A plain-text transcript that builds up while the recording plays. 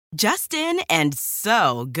Just in and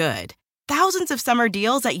so good. Thousands of summer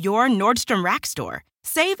deals at your Nordstrom Rack store.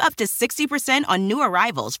 Save up to 60% on new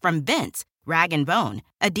arrivals from Vince, Rag & Bone,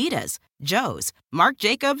 Adidas, Joe's, Marc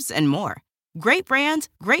Jacobs, and more. Great brands,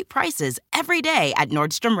 great prices every day at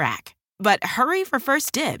Nordstrom Rack. But hurry for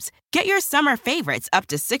first dibs. Get your summer favorites up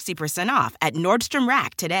to 60% off at Nordstrom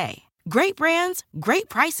Rack today. Great brands, great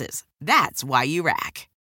prices. That's why you rack.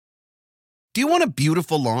 Do you want a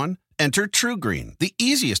beautiful lawn? Enter TruGreen, the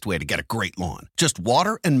easiest way to get a great lawn. Just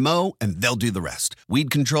water and mow, and they'll do the rest. Weed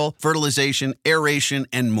control, fertilization, aeration,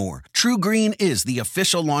 and more. TruGreen is the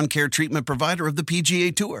official lawn care treatment provider of the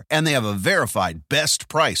PGA Tour, and they have a verified best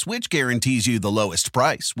price, which guarantees you the lowest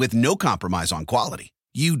price with no compromise on quality.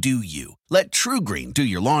 You do you. Let TruGreen do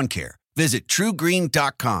your lawn care. Visit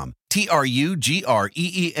TruGreen.com,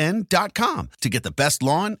 TruGreen.com, to get the best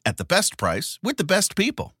lawn at the best price with the best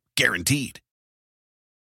people. Guaranteed.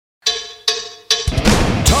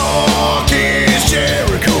 Talk is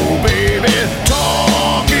Jericho, baby.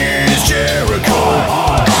 Talk is Jericho.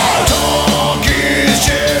 Talk is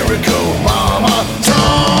Jericho, mama.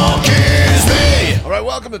 Talk is me. All right,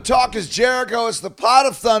 welcome to Talk is Jericho. It's the pot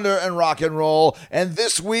of thunder and rock and roll. And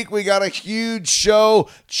this week we got a huge show.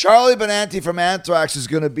 Charlie Benante from Anthrax is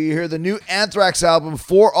going to be here. The new Anthrax album,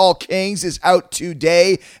 For All Kings, is out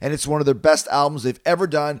today, and it's one of their best albums they've ever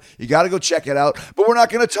done. You got to go check it out. But we're not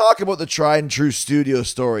going to talk about the tried and true studio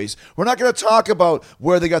stories. We're not going to talk about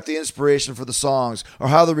where they got the inspiration for the songs or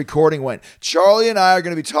how the recording went. Charlie and I are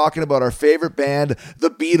going to be talking about our favorite band, the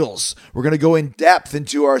Beatles. We're going to go in depth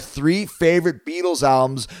into our 3 favorite Beatles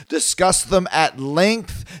albums, discuss them at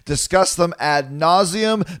length, discuss them ad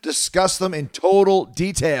nauseum, discuss them in total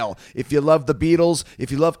detail. If you love the Beatles,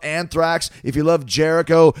 if you love Anthrax, if you love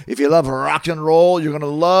Jericho, if you love rock and roll, you're going to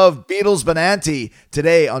love Beatles Benante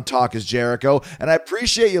today on Talk is Jericho. And I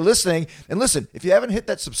appreciate you listening. And listen, if you haven't hit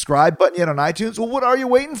that subscribe button yet on iTunes, well, what are you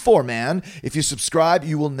waiting for, man? If you subscribe,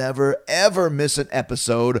 you will never, ever miss an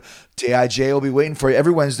episode. TIJ will be waiting for you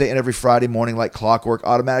every Wednesday and every Friday morning like clockwork,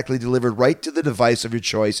 automatically delivered right to the device of your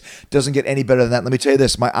choice. Doesn't get any better than that. Let me tell you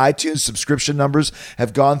this. My iTunes subscription numbers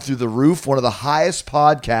have gone through the roof. One of the highest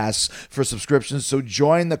podcasts for subscriptions. So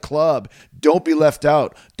join the club. Don't be left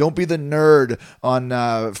out. Don't be the nerd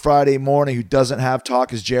on Friday morning who doesn't have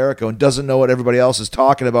Talk is Jericho and doesn't know what everybody else is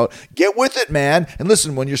talking about. Get with it, man. And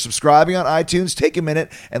listen, when you're subscribing on iTunes, take a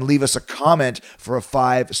minute and leave us a comment for a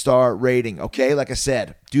 5-star rating. Okay? Like I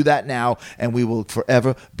said, do that now and we will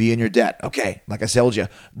forever be in your debt. Okay? Like I told you,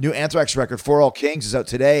 new Anthrax record, For All Kings, is out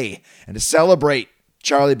today. And to celebrate,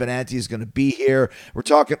 Charlie Benante is going to be here. We're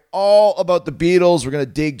talking all about the Beatles. We're going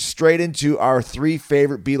to dig straight into our 3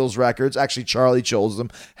 favorite Beatles records. Actually, Charlie chose them.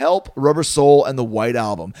 Help, Rubber Soul, and the White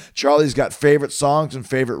Album. Charlie's got favorite songs and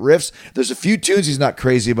favorite riffs. There's a few tunes he's not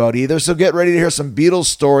crazy about either. So get ready to hear some Beatles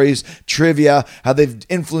stories, trivia, how they've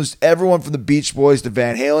influenced everyone from the Beach Boys to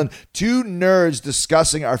Van Halen. 2 nerds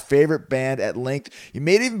discussing our favorite band at length. You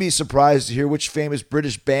may even be surprised to hear which famous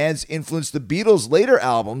British bands influenced the Beatles' later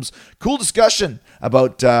albums. Cool discussion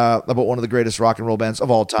about one of the greatest rock and roll bands of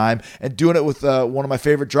all time, and doing it with one of my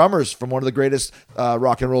favorite drummers from one of the greatest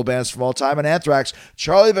rock and roll bands from all time, and Anthrax.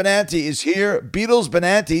 Charlie Benante is here. Beatles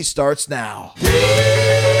Benante starts now.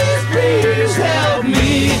 Please, please help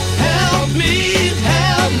me, help me,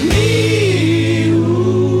 help me. Ooh.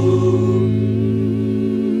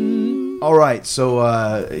 All right,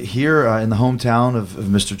 so here in the hometown of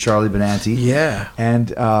Mr. Charlie Benante. Yeah.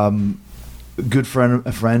 And good friend,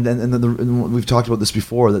 and we've talked about this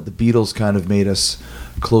before, that the Beatles kind of made us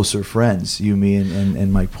closer friends, you, me,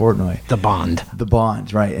 and Mike Portnoy. The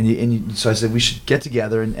bond, right? And so I said we should get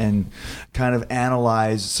together and kind of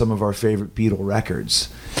analyze some of our favorite Beatle records,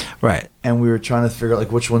 right? And we were trying to figure out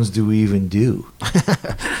like which ones do we even do,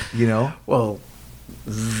 you know? Well,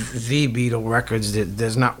 the Beatle records,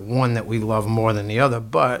 there's not one that we love more than the other,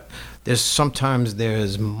 but sometimes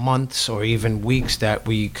there's months or even weeks that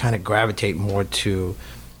we kind of gravitate more to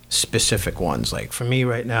specific ones. Like for me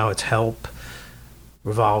right now, it's Help,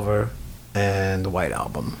 Revolver, and the White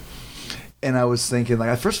Album. And I was thinking,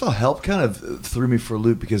 like, first of all, Help kind of threw me for a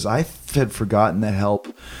loop because I had forgotten that Help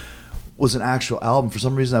was an actual album. For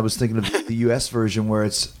some reason, I was thinking of the U.S. version where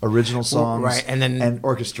it's original songs, right, and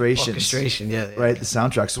orchestration, yeah, right, the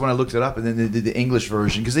soundtrack. So when I looked it up, and then they did the English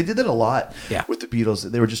version, because they did that a lot with the Beatles.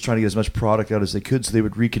 They were just trying to get as much product out as they could, so they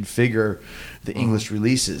would reconfigure the English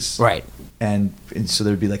releases, right, and so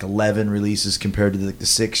there'd be like 11 releases compared to the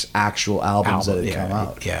 6 actual albums that had come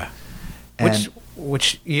out. Yeah, and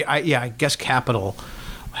which I guess Capitol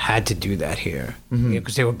had to do that here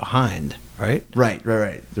because they were behind.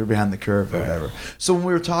 Right. They're behind the curve or whatever. So when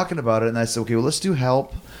we were talking about it, and I said, okay, well, let's do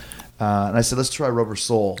Help. and I said, let's try Rubber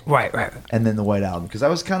Soul. Right, right. And then the White Album, because I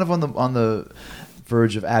was kind of on the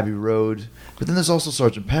verge of Abbey Road, but then there's also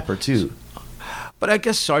Sgt. Pepper too. But I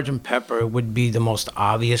guess Sgt. Pepper would be the most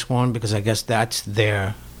obvious one because I guess that's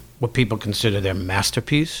what people consider their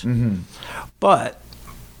masterpiece. Mm-hmm. But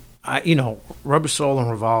Rubber Soul and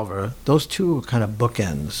Revolver, those two are kind of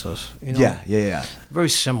bookends. So, Yeah. Very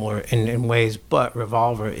similar in ways, but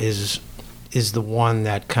Revolver is the one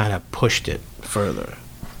that kind of pushed it further.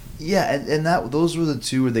 Yeah, and those were the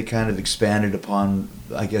two where they kind of expanded upon,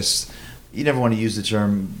 I guess, you never want to use the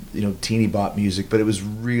term, teeny bop music, but it was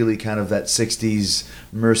really kind of that 60s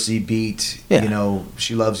Mercy beat,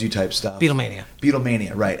 She Loves You type stuff.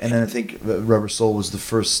 Beatlemania, right. And then I think Rubber Soul was the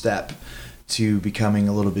first step to becoming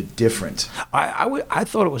a little bit different. I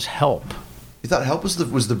thought it was Help. You thought Help was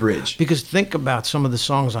the bridge? Because think about some of the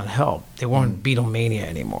songs on Help. They weren't Beatlemania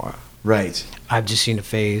anymore. Right. I've Just Seen a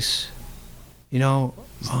Face. Even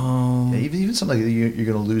something like You're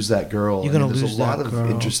Gonna Lose That Girl. You're Gonna Lose That Girl. There's a lot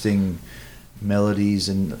of interesting melodies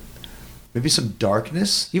and maybe some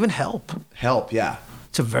darkness. Even Help. Help, yeah.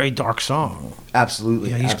 It's a very dark song.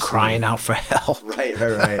 Absolutely. Yeah, he's crying out for help.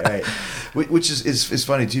 Right. Which is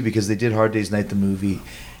funny too, because they did Hard Day's Night, the movie,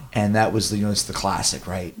 and that was it's the classic,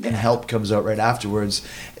 right? And Help comes out right afterwards,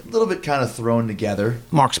 a little bit kind of thrown together.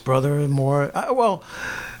 Mark's brother more.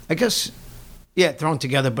 I guess. Yeah, thrown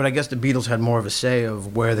together, but I guess the Beatles had more of a say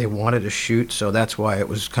of where they wanted to shoot, so that's why it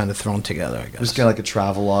was kind of thrown together, I guess. It was kind of like a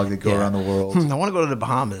travelogue that go around the world. I want to go to the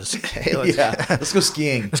Bahamas. Hey, let's go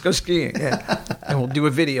skiing. Let's go skiing, yeah. And we'll do a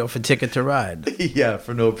video for Ticket to Ride. Yeah,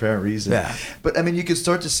 for no apparent reason. Yeah. But, I mean, you could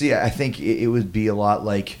start to see, I think it would be a lot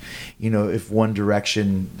like, if One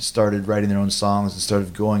Direction started writing their own songs and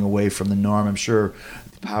started going away from the norm. I'm sure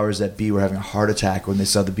powers that be were having a heart attack when they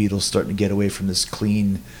saw the Beatles starting to get away from this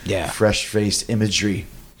clean, fresh-faced imagery.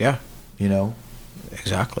 Yeah. And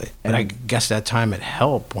Exactly. But I guess that time at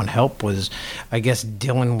Help, when Help was, I guess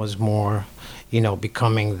Dylan was more,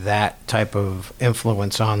 becoming that type of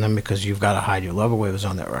influence on them because You've Got to Hide Your Love Away was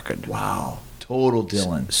on that record. Wow. Total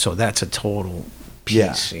Dylan. So that's a total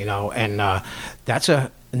piece, and that's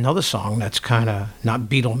another song that's kind of not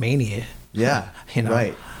Beatlemania. Yeah,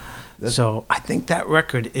 right. So I think that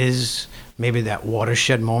record is maybe that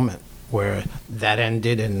watershed moment where that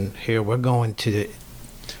ended, and here we're going to the.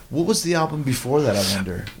 What was the album before that? I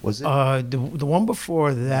wonder. Was it the one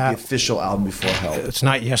before that? The official album before Help. It's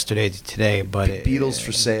not Yesterday to Today, but Beatles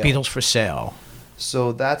for Sale. Beatles for Sale.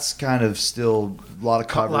 So that's kind of still a lot of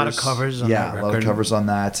covers. A lot of covers on that record. Yeah, a lot of covers on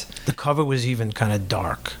that. The cover was even kind of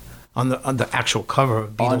dark. On the actual cover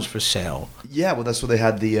of Beatles for Sale. Yeah, well, that's where they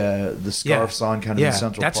had the scarves on, kind of in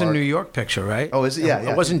Central Park. That's a New York picture, right? Oh, is it?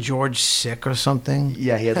 Yeah. Wasn't George sick or something?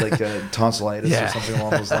 Yeah, he had like a tonsillitis or something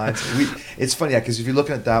along those lines. It's funny, because if you're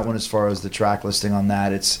looking at that one as far as the track listing on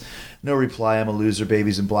that, it's No Reply, I'm a Loser,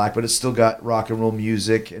 Babies in Black, but it's still got Rock and Roll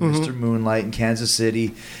Music and Mr. Moonlight and Kansas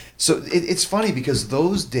City. So it's funny because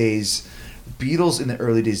those days, Beatles in the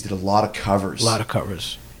early days did a lot of covers.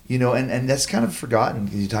 And that's kind of forgotten.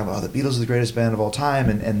 You talk about the Beatles are the greatest band of all time,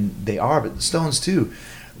 and they are, but the Stones too.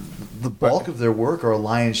 The bulk of their work, or a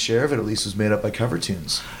lion's share of it at least, was made up by cover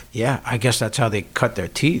tunes. Yeah, I guess that's how they cut their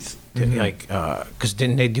teeth. Because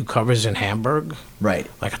didn't they do covers in Hamburg? Right.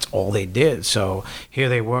 Like, that's all they did. So here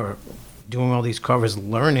they were doing all these covers,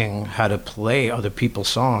 learning how to play other people's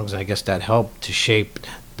songs. And I guess that helped to shape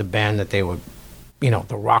the band that they were,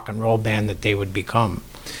 the rock and roll band that they would become.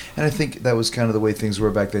 And I think that was kind of the way things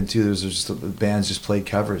were back then too. There was just bands just played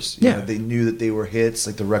covers. They knew that they were hits.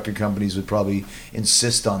 Like the record companies would probably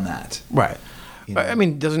insist on that. Right. I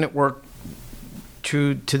mean, doesn't it work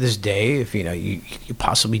true to this day? If you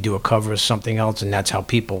possibly do a cover of something else, and that's how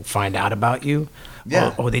people find out about you.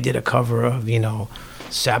 Yeah. Oh, they did a cover of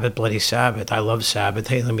Sabbath, Bloody Sabbath. I love Sabbath.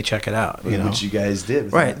 Hey, let me check it out. Which you guys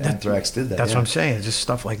did. Right. Anthrax did that. That's what I'm saying. Just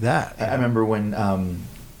stuff like that. I remember when.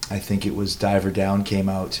 I think it was Diver Down came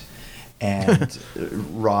out, and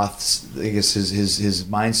Roth's, I guess his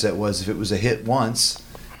mindset was if it was a hit once,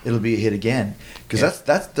 it'll be a hit again. Because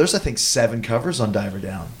there's I think 7 covers on Diver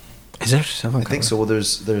Down. Is there 7 covers? I think so. Well,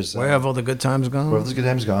 there's Where Have All the Good Times Gone? Where Have All the Good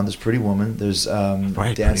Times Gone? There's Pretty Woman. There's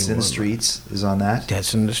Dance in the Streets is on that.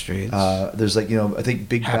 Dance in the Streets. There's I think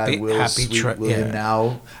Big Bad Will, Sweet William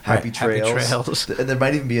Now, Happy Trails. And there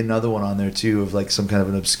might even be another one on there too of some kind of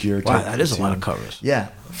an obscure type. Wow, that is a lot of covers. Yeah,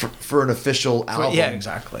 for an official album. Yeah,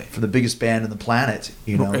 exactly. For the biggest band on the planet,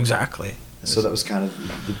 Exactly. So that was kind of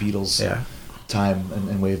the Beatles' time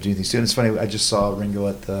and way of doing things too. And it's funny, I just saw Ringo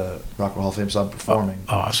at the Rock and Roll Hall of Fame, saw him performing.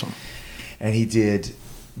 Oh, awesome. And he did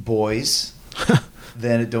Boys,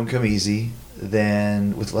 then It Don't Come Easy,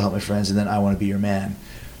 then With Help My Friends, and then I Want to Be Your Man.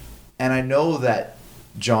 And I know that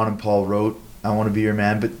John and Paul wrote "I Want to Be Your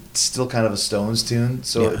Man," but still kind of a Stones tune.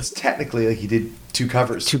 So Yeah. it's technically like he did two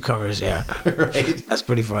covers. Two covers, yeah. Right? That's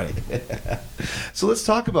pretty funny. So let's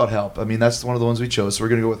talk about "Help." I mean, that's one of the ones we chose. So we're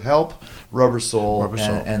going to go with "Help," "Rubber Soul," Rubber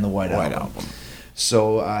Soul. and the White Album.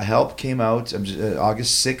 So "Help" came out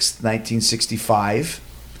August 6th, 1965.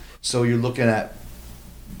 So you're looking at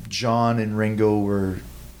John and Ringo were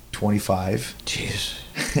 25.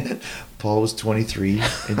 Jeez. Paul was 23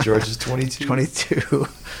 and George was 22. 22.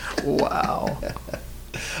 Wow.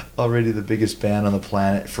 Already the biggest band on the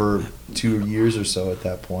planet for 2 years or so at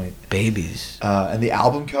that point. Babies. And the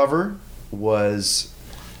album cover was,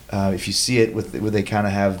 if you see it, where they kind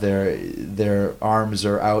of have their arms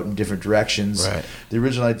are out in different directions. Right. The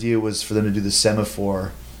original idea was for them to do the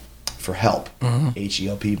semaphore for "Help,"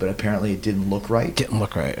 H-E-L-P, but apparently it didn't look right. Didn't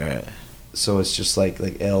look right. So it's just like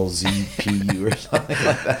L-Z-P-U or something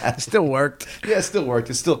like that. It still worked. Yeah, it still worked.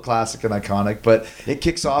 It's still classic and iconic, but it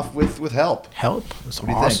kicks off with "Help." Help. It's What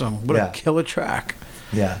do you think? awesome. What Yeah. a killer track.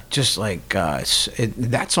 Yeah. Just like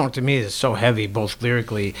that song to me is so heavy, both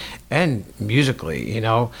lyrically and musically, you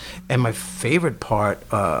know. And my favorite part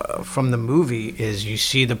from the movie is you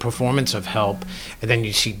see the performance of "Help," and then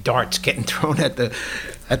you see darts getting thrown at the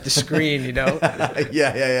screen, you know.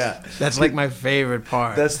 Yeah. That's like my favorite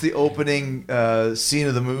part. That's the opening scene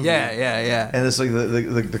of the movie. yeah. And it's like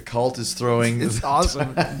the cult is throwing. It's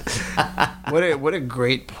awesome. What a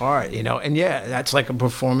great part, you know. And yeah, that's like a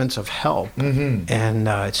performance of "Help," and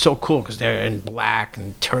it's so cool because they're in black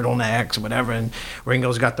and turtlenecks, whatever. And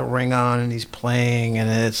Ringo's got the ring on and he's playing, and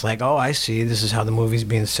it's like, oh, I see. This is how the movie's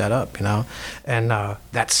being set up, you know. And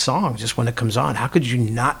that song, just when it comes on, how could you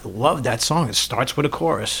not love that song? It starts with a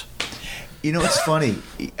chorus. You know, it's funny.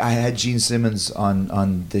 I had Gene Simmons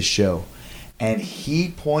on this show, and he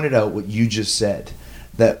pointed out what you just said,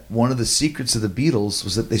 that one of the secrets of the Beatles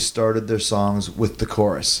was that they started their songs with the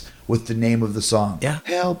chorus, with the name of the song. Yeah.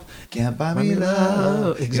 "Help, can't buy me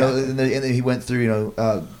love." Exactly. You know, and then he went through,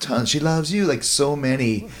 tons, "She loves you," like so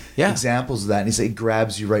many examples of that. And he said it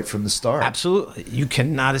grabs you right from the start. Absolutely. You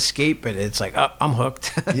cannot escape it. It's like, oh, I'm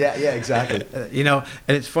hooked. Yeah, exactly. You know,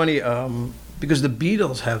 and it's funny because the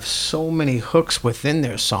Beatles have so many hooks within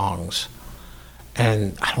their songs,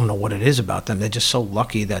 and I don't know what it is about them. They're just so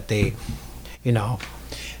lucky that they, you know.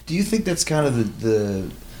 Do you think that's kind of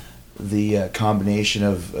the combination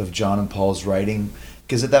of John and Paul's writing?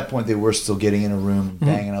 Because at that point they were still getting in a room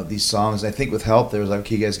banging out these songs. I think with "Help" there was like,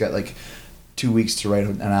 okay, you guys got like 2 weeks to write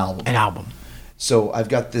an album. So I've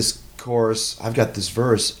got this chorus, I've got this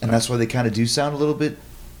verse, and that's why they kind of do sound a little bit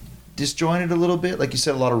disjointed, a little bit, like you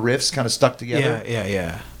said, a lot of riffs kind of stuck together.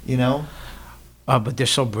 Yeah. You know? But they're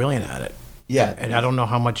so brilliant at it. Yeah. And I don't know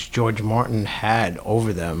how much George Martin had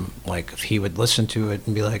over them. Like, if he would listen to it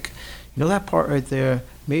and be like, you know, that part right there,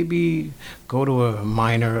 maybe go to a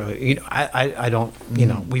minor. You know, I don't. You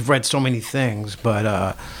know, we've read so many things, but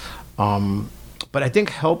I think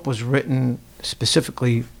 "Help" was written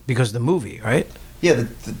specifically because of the movie, right? Yeah.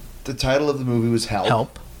 The title of the movie was "Help."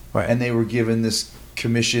 Help. Right. And they were given this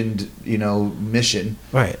commissioned, mission.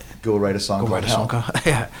 Right. Go write a song called "Help."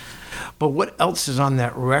 Yeah. But what else is on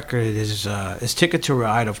that record is "Ticket to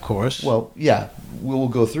Ride," of course. Well, yeah, we'll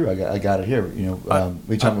go through. I got it here. You know,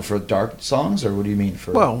 we talking about for dark songs, or what do you mean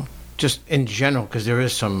for? Well, just in general, because there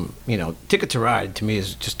is some, "Ticket to Ride" to me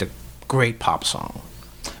is just a great pop song.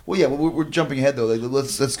 Well, yeah, we're jumping ahead though. Like,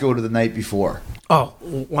 let's go to "The Night Before." Oh,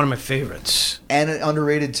 one of my favorites. And an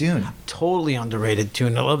underrated tune. Totally underrated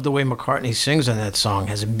tune. I love the way McCartney sings on that song.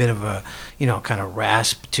 Has a bit of a, kind of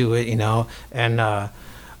rasp to it, and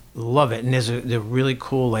love it. And there's a really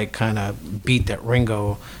cool, like, kind of beat that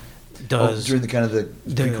Ringo does. During the kind of the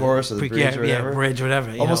pre-chorus or the bridge or whatever? Yeah, bridge,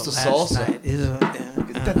 whatever. Almost a salsa.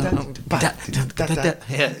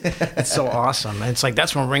 Yeah, it's so awesome. And it's like,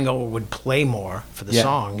 that's when Ringo would play more for the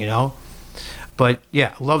song, But,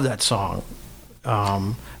 yeah, I love that song.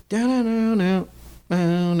 It's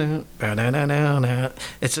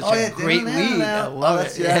such a great lead. I love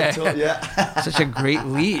it. Yeah. Such a great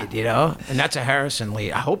lead, and that's a Harrison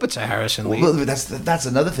lead. I hope it's a Harrison lead. Well, that's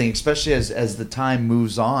another thing, especially as the time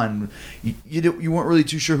moves on, you weren't really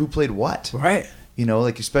too sure who played what. Right.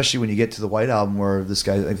 Like especially when you get to the White Album, where this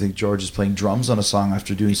guy, I think George is playing drums on a song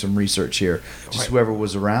after doing some research here, just whoever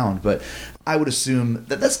was around. But I would assume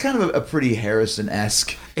that's kind of a pretty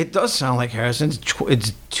Harrison-esque. It does sound like Harrison.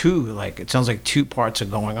 It's two, like, it sounds like two parts are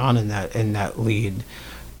going on in that lead.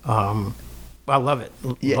 I love it.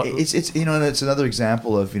 Yeah, it's and it's another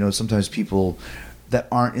example of sometimes people that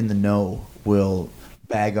aren't in the know will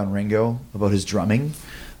bag on Ringo about his drumming.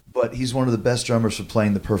 but he's one of the best drummers for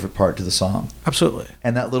playing the perfect part to the song. Absolutely.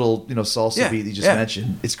 And that little, salsa beat that you just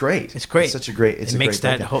mentioned, it's great. It's great. It's such a great. It makes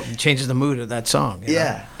that changes the mood of that song. You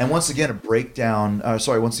know? And once again,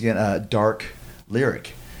 a dark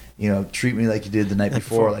lyric. Treat me like you did the night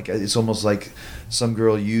before. Like it's almost like some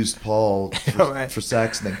girl used Paul for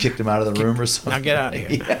sex and then kicked him out of the room or something. Now get out of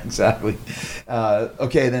here. Yeah, exactly.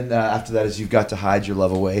 Okay, then after that is You've Got to Hide Your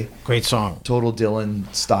Love Away. Great song. Total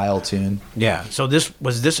Dylan style tune. Yeah. So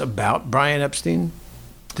was this about Brian Epstein?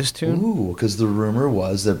 This tune? Ooh, because the rumor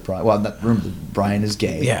was that Brian is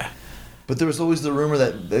gay. Yeah. But there was always the rumor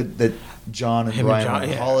that John and Brian were on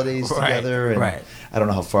holidays together, and I don't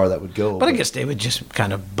know how far that would go. But I guess they were just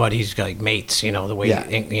kind of buddies, like mates, the way,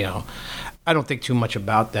 I don't think too much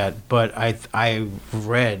about that, but I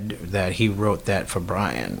read that he wrote that for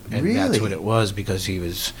Brian, and that's what it was, because he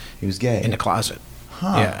was gay in the closet.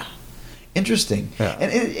 Huh. Yeah. Interesting. Yeah. And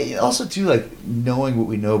it also, too, like, knowing what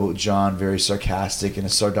we know about John, very sarcastic and a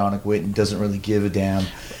sardonic wit and doesn't really give a damn,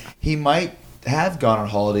 he might have gone on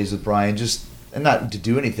holidays with Brian, and not to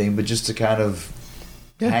do anything, but just to kind of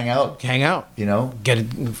hang out.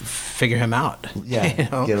 Figure him out. Yeah,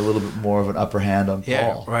 get a little bit more of an upper hand on Paul.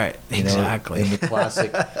 Yeah, right. Exactly. In the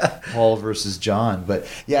classic Paul versus John. But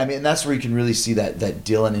yeah, I mean, and that's where you can really see that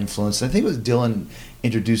Dylan influence. And I think it was Dylan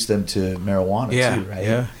introduced them to marijuana too,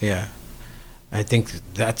 right? Yeah. I think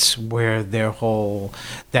that's where their whole,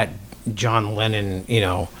 that John Lennon,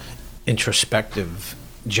 introspective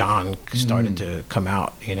John started to come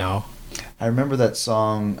out, I remember that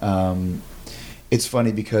song. It's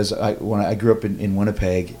funny because when I grew up in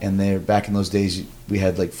Winnipeg, and back in those days we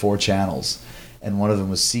had like 4 channels, and one of them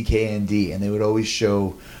was CKND, and they would always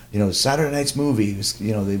show, Saturday night's movies.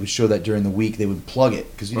 They would show that during the week. They would plug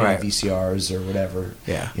it because VCRs or whatever,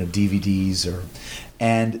 DVDs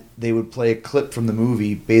and they would play a clip from the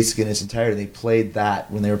movie basically in its entirety. They played that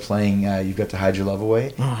when they were playing You've Got to Hide Your Love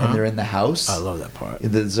Away, and they're in the house. I love that part.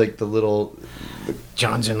 There's like the little...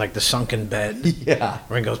 John's in like the sunken bed. Yeah.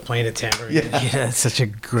 Ringo's playing a tambourine. Yeah, it's such a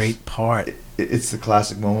great part. It's the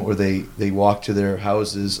classic moment where they walk to their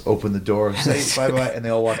houses, open the door, say bye-bye, and they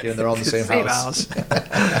all walk in. They're all in the same house.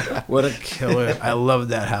 What a killer. I love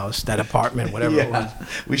that house, that apartment, whatever it was.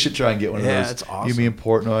 We should try and get one of those. Yeah, it's awesome. You, me, and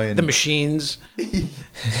Portnoy. And the Machines.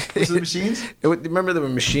 Was it the Machines? Remember there were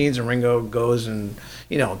Machines, and Ringo goes and,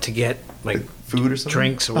 to get like food or something?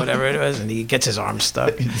 Drinks or whatever it was, and he gets his arm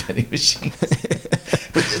stuck. Vending machines.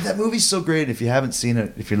 But that movie's so great. If you haven't seen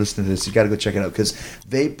it, if you're listening to this, you got to go check it out because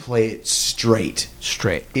they play it straight.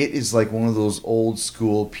 It is like one of those old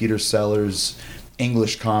school Peter Sellers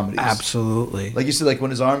English comedies. Absolutely. Like you said, like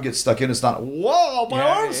when his arm gets stuck in, it's not, whoa, my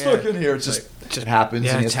arm's stuck in here. It just happens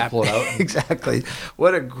and he has to pull it out. Exactly.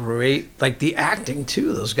 What a great, like the acting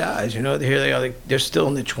too, those guys, here they are, like, they're still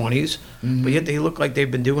in their 20s, but yet they look like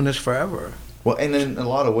they've been doing this forever. Well, and in a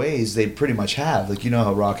lot of ways, they pretty much have. Like,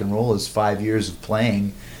 how rock and roll is 5 years of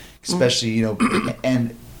playing, especially,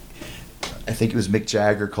 and I think it was Mick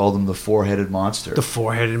Jagger called them the four-headed monster. The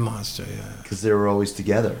four-headed monster, yeah. Because they were always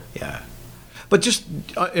together. Yeah. But just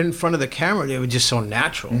in front of the camera, they were just so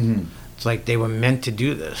natural. Mm-hmm. It's like they were meant to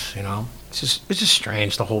do this, It's just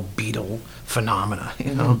strange, the whole Beatle phenomena,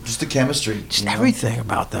 Just the chemistry. Just everything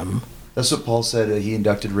about them. That's what Paul said. He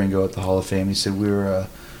inducted Ringo at the Hall of Fame. He said, we were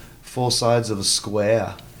full sides of a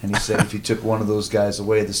square. And he said if you took one of those guys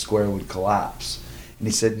away, the square would collapse. And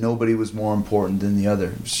he said nobody was more important than the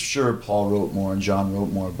other. Sure, Paul wrote more and John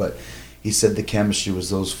wrote more, but he said the chemistry was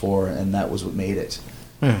those 4, and that was what made it.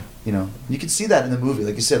 Yeah. You can see that in the movie.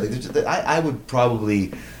 Like you said, I would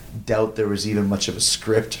probably doubt there was even much of a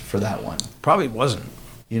script for that one. Probably wasn't.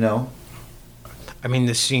 I mean,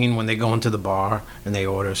 the scene when they go into the bar and they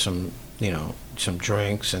order some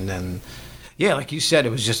drinks, and then... Yeah, like you said,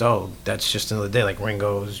 it was just, that's just another day. Like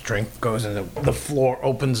Ringo's drink goes and the floor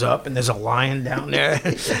opens up and there's a lion down there.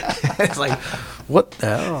 It's like, what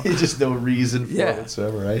the hell? Just no reason for it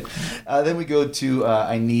whatsoever, right? Then we go to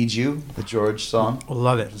I Need You, the George song.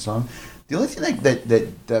 Love it. Song. The only thing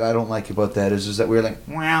that I don't like about that is that we're like,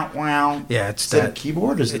 wow, wow. Yeah, it's that a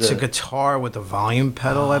keyboard? It's a guitar with a volume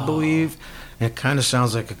pedal, I believe. It kind of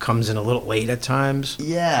sounds like it comes in a little late at times.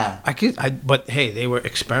 Yeah. But hey, they were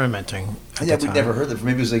experimenting. Yeah, we'd never heard that.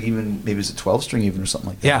 Maybe it was a 12-string even or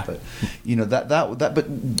something like that. Yeah. But but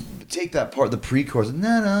take that part, the pre-chorus,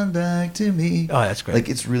 "Not on back to me." Oh, that's great. Like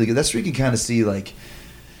it's really good. That's where you can kind of see like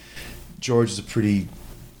George is a pretty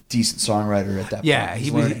decent songwriter at that point.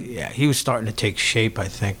 He was starting to take shape, I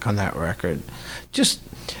think, on that record. Just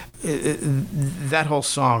that whole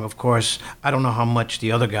song, of course. I don't know how much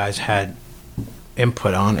the other guys had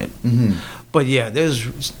input on it, But yeah,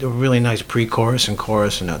 there's a really nice pre-chorus and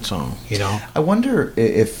chorus in that song. You know. I wonder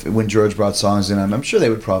if when George brought songs in, I'm sure they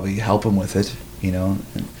would probably help him with it. You know.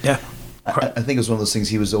 Yeah. I think it was one of those things.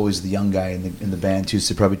 He was always the young guy in the band too,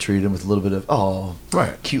 so they probably treated him with a little bit of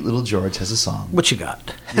Right. cute little George has a song. What you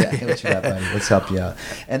got? Yeah, what you got, buddy? Let's help you out.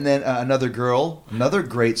 And then Another Girl, another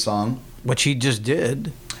great song, Which he just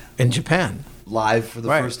did in Japan. live for the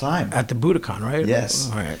first time. at the Budokan, right? Yes.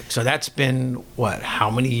 All right. So that's been what?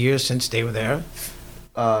 How many years since they were there?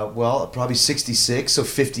 Well, probably 66, so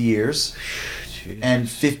 50 years, Jeez. and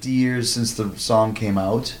 50 years since the song came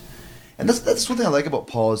out. And that's one thing I like about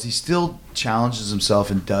Paul is he still challenges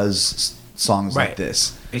himself and does songs like Right.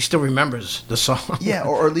 this. He still remembers the song. Yeah,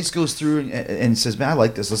 or at least goes through and says, "Man, I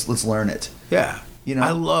like this. Let's learn it." Yeah. You know?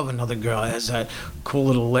 I love Another Girl. It has that cool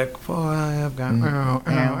little lick. Boy, I've got.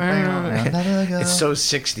 It's so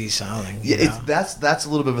 60s sounding. Yeah, you know? that's a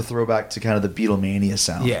little bit of a throwback to kind of the Beatlemania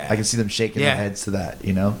sound. Yeah. I can see them shaking Yeah. their heads to that.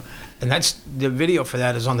 You know. And that's the video for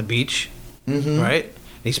that is on the beach, Mm-hmm. right?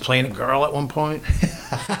 He's playing a girl at one point.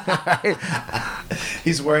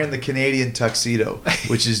 He's wearing the Canadian tuxedo,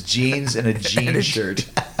 which is jeans and a jean shirt.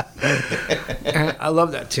 I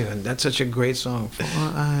love that tune. That's such a great song.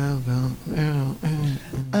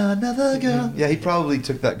 Another girl. Yeah, he probably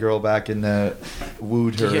took that girl back and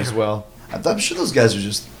wooed her Yeah. as well. I'm sure those guys are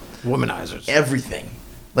just Womanizers. everything.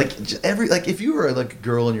 Like if you were like a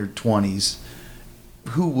girl in your 20s,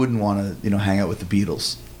 who wouldn't want to hang out with the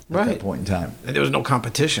Beatles at that Right. point in time? And there was no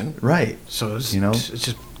competition. Right. So it's, You know? it's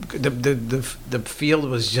just the field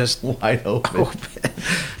was just Wide open.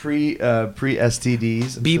 Pre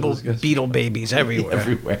STDs. Beetle babies everywhere.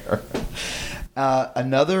 Everywhere.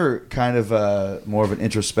 Another kind of more of an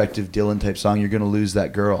introspective Dylan type song. You're gonna lose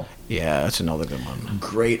that girl. Yeah, that's another good one.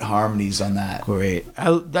 Great harmonies on that. Great.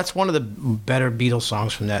 That's one of the better Beatles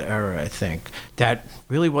songs from that era, I think. That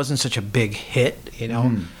really wasn't such a big hit, you know.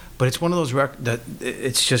 Mm-hmm. But it's one of those records that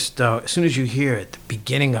it's just as soon as you hear it, the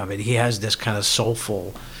beginning of it, he has this kind of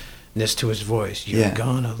soulfulness to his voice. You're Yeah.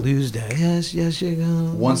 gonna lose that. Yes, you're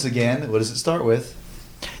gonna. Once again, what does it start with?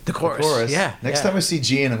 The chorus. The chorus. Yeah. Next yeah. time I see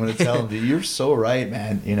Gene, I'm going to tell him, "Dude, you're so right,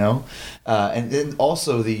 man." You know, and then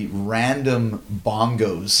also the random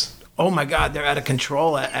bongos. Oh my God, they're out of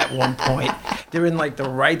control at one point. They're in like the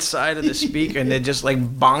right side of the speaker, and they're just like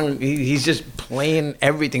bong. He's just playing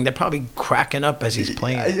everything. They're probably cracking up as he's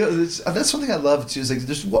playing. That's something I love too. Is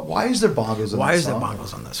like, why is there bongos? Why that is there song?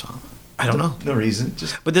 bongos on that song? I don't know. No reason.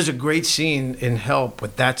 Just But there's a great scene in Help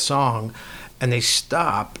with that song, and they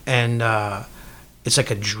stop, and it's like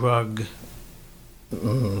a drug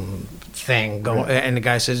thing going, and the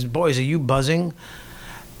guy says, "Boys, are you buzzing?"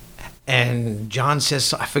 And John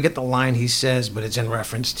says, I forget the line he says, but it's in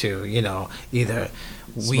reference to either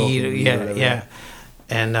weed, weed or whatever. yeah.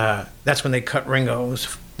 And that's when they cut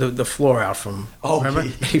Ringo's the floor out from. Remember,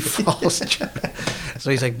 he falls. So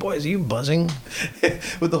he's like, "Boys, are you buzzing?"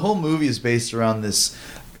 But the whole movie is based around this.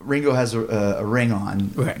 Ringo has a ring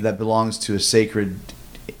on Right. that belongs to a sacred.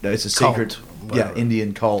 It's a Cult, sacred, whatever.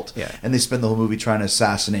 Indian cult. Yeah. And they spend the whole movie trying to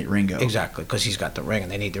assassinate Ringo. Exactly, because he's got the ring,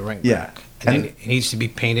 and they need the ring Yeah. back. And And- then it needs to be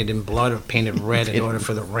painted in blood or painted red in order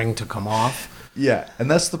for the ring to come off. Yeah, and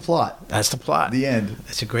that's the plot. That's the plot. The end.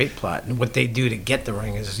 It's a great plot. And what they do to get the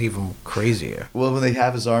ring is even crazier. Well, when they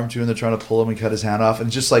have his arm too, and they're trying to pull him and cut his hand off, and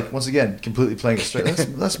just like once again, completely playing it straight.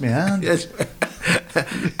 That's my hand.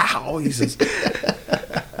 Ow, he says.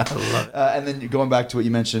 I love it. And then going back to what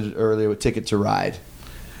you mentioned earlier with "Ticket to Ride."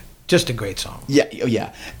 Just a great song. Yeah, oh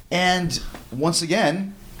yeah. And once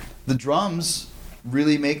again, the drums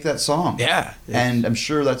really make that song. Yeah. And I'm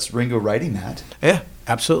sure that's Ringo writing that. Yeah,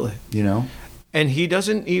 absolutely. You know. And he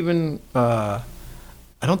doesn't even, I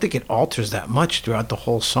don't think it alters that much throughout the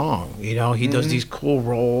whole song. He does these cool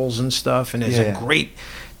rolls and stuff, and it's Yeah.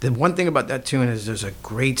 the one thing about that tune is there's a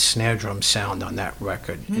great snare drum sound on that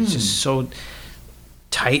record. It's just so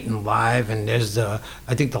tight and live, and there's I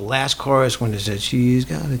think the last chorus when it says, "She's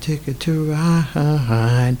got a ticket to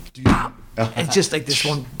ride." It's just like this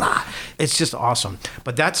one, bah. It's just awesome.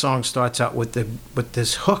 But that song starts out with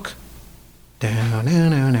this hook. Down,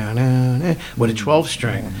 down, down, down, down, with a 12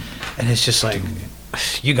 string, and it's just like,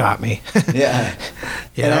 you got me. Yeah.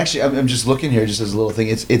 Yeah. And actually, I'm just looking here, just as a little thing.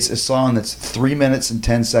 It's a song that's 3 minutes and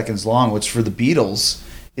 10 seconds long, which for the Beatles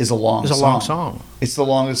is a long It's a song. long song. It's the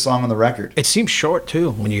longest song on the record. It seems short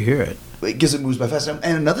too when you hear it. Because it moves by fast. And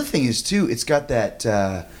another thing is too, it's got that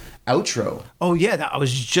outro. Oh yeah, I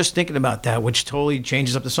was just thinking about that, which totally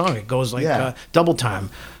changes up the song. It goes like Yeah. double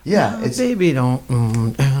time. Yeah, Oh, it's- baby, don't.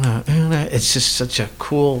 It's just such a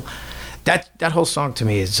cool. That whole song to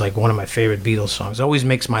me is like one of my favorite Beatles songs. It always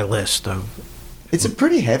makes my list of It's a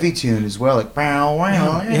pretty heavy tune as well, like wow,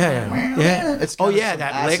 wow, yeah. It's Oh, kind of yeah, some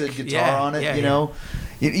that acid lick. guitar Yeah, on it, yeah, you know.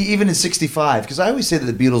 Even in '65, because I always say that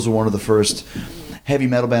the Beatles were one of the first heavy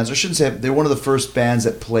metal bands. Or I shouldn't say they're one of the first bands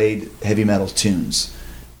that played heavy metal tunes.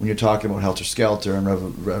 When you're talking about Helter Skelter and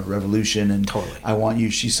Revolution and Totally. I Want You,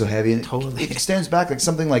 She's So Heavy, and Totally. it extends back like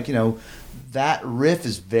something like that riff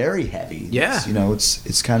is very heavy. Yeah.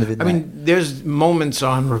 It's kind of in I that. mean, there's moments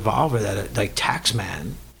on Revolver that are, like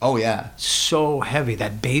Taxman, Oh yeah. so heavy,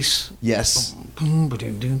 that bass. Yes. Boom,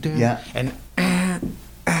 ba-dum, dum, dum, Yeah. And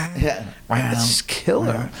Yeah. it's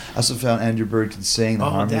killer. I also found Andrew Bird can sing the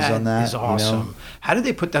harmonies on that. is awesome. How did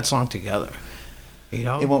they put that song together? In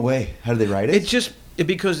what way? How did they write it? It's just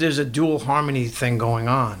because there's a dual harmony thing going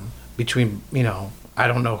on between, I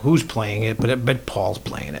don't know who's playing it, but Paul's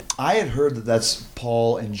playing it. I had heard that that's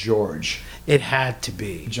Paul and George. It had to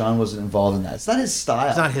be. John wasn't involved in that. It's not his style.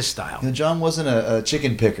 It's not his style. John wasn't a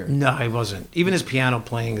chicken picker. No, he wasn't. Even his piano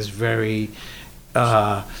playing is very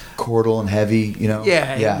Chordal and heavy,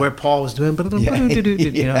 Yeah, where Paul was doing,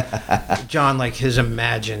 Yeah. John, like his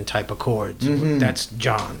imagined type of chords. That's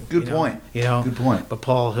John. Good point. Good point. But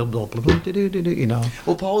Paul, he'll blow,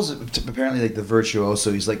 Well, Paul's apparently like the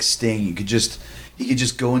virtuoso. He's like Sting. He could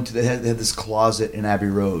just go into they had this closet in Abbey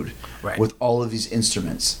Road Right. with all of these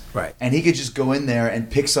instruments. Right. And he could just go in there and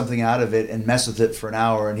pick something out of it and mess with it for an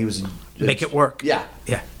hour, and he was Make it work. Yeah.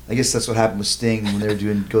 Yeah. I guess that's what happened with Sting when they were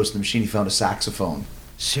doing Ghost in the Machine. He found a saxophone.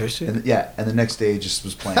 Seriously? And the next day he just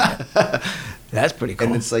was playing it. That's pretty cool.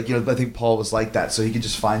 And it's like, I think Paul was like that, so he could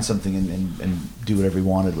just find something and do whatever he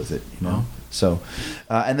wanted with it, Oh. So,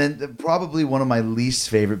 and then probably one of my least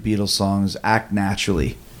favorite Beatles songs, Act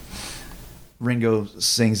Naturally. Ringo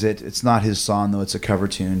sings it. It's not his song, though. It's a cover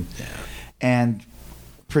tune. Yeah. And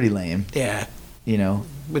pretty lame, Yeah. We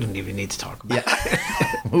don't even need to talk about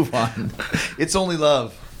it. Move on. It's Only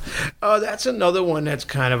Love. Oh, that's another one that's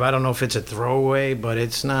kind of, I don't know if it's a throwaway, but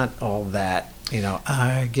it's not all that,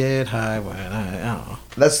 I get high when I don't know.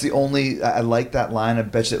 That's the only, I like that line. I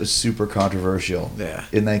bet you it was super controversial. Yeah.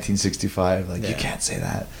 In 1965. Like, you Yeah. can't say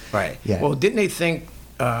that. Right. Yeah. Well, didn't they think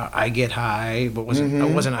I get high, but it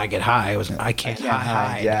wasn't I get high, it was I can't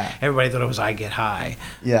hide. yeah. Everybody thought it was I get high.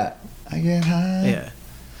 Yeah. I get high. Yeah.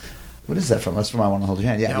 What is that from? That's from I Want to Hold Your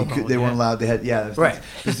Hand. Yeah, Yeah, they weren't allowed. They had Right.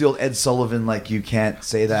 There's the old Ed Sullivan, like you can't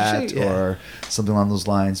say that Yeah. or something along those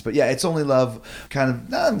lines. But yeah, It's Only Love.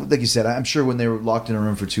 Kind of like you said. I'm sure when they were locked in a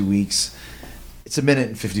room for 2 weeks, it's 1 minute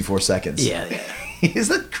and 54 seconds. Yeah.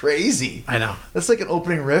 Isn't that crazy? I know. That's like an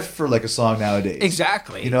opening riff for like a song nowadays.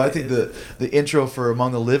 Exactly. I think the intro for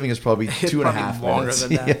Among the Living is probably It's 2.5 probably longer minutes.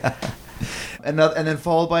 than that. Yeah. And then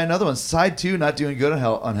followed by another one. Side 2, Not Doing Good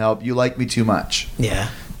on Help. You Like Me Too Much. Yeah.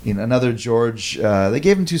 Another George. They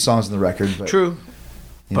gave him 2 songs on the record, but True.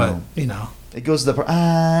 But, it goes to the part.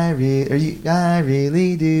 I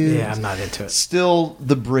really do. Yeah, I'm not into it. Still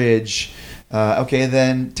the bridge. Okay,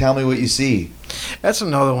 then Tell Me What You See. That's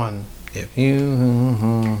another one. If you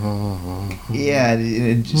Yeah,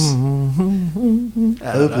 it just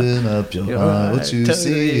open up your heart. What you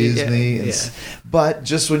see is me. It's- But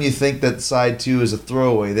just when you think that side 2 is a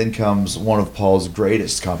throwaway, then comes one of Paul's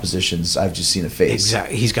greatest compositions. I've Just Seen a Face.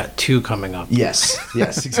 Exactly. He's got 2 coming up. Yes,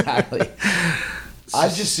 exactly.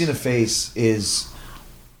 I've Just Seen a Face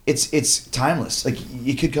it's timeless. Like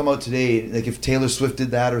it could come out today. Like if Taylor Swift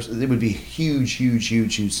did that, or it would be a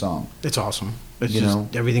huge song. It's awesome. It's You just know?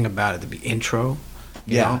 everything about it. The intro.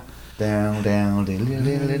 you Yeah. know? Down.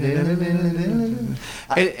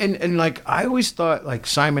 And like I always thought like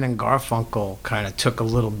Simon and Garfunkel kind of took a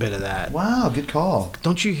little bit of that. Wow, good call.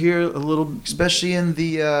 Don't you hear a little? Especially in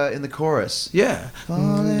the chorus. Yeah.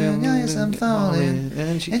 Falling, yes, I'm falling,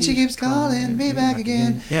 and she keeps calling me back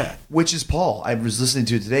again. Yeah. Which is Paul. I was listening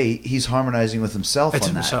to it today. He's harmonizing with himself It's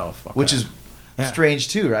on that, himself, okay. which is Yeah. strange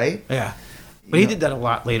too, right? Yeah. But he did that a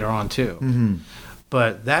lot later on too. Mm-hmm.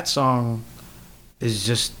 But that song is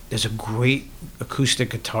just there's a great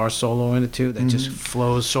acoustic guitar solo in it too that just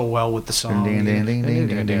flows so well with the song. Yeah.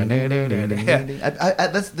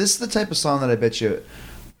 This is the type of song that I bet you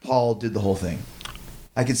Paul did the whole thing.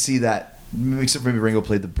 I could see that, except for maybe Ringo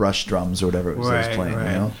played the brush drums or whatever it was that he was playing. Right,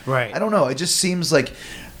 You know? right. I don't know. It just seems like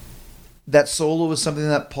that solo was something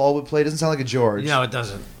that Paul would play. It doesn't sound like a George. No, it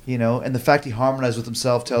doesn't. And the fact he harmonized with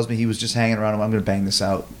himself tells me he was just hanging around. I'm going to bang this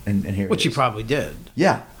out and hear Which it he is. probably did.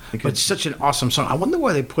 Yeah. But it's such an awesome song. I wonder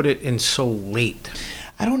why they put it in so late.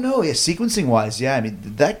 I don't know. Yeah, sequencing wise, yeah. I mean,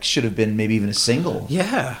 that should have been maybe even a single.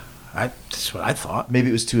 Yeah. That's what I thought. Maybe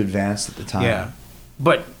it was too advanced at the time. Yeah.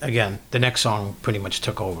 But again, the next song pretty much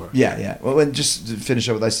took over. Yeah. Well, and just to finish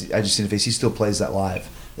up with I Just Seen a Face, he still plays that live.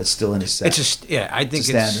 That's still in his set. I think It's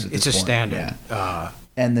a standard at it's this a point, standard.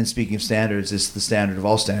 And then speaking of standards, it's the standard of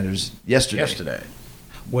all standards, Yesterday.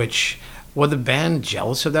 Which, were the band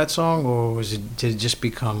jealous of that song, or did it just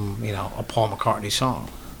become, a Paul McCartney song?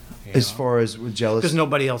 As far as we're jealous. Because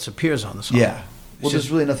nobody else appears on the song. Yeah. Well,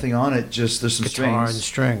 there's really nothing on it. Just there's some guitar strings. and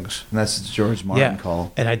strings. And that's the George Martin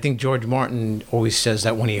call. And I think George Martin always says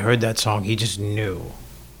that when he heard that song, he just knew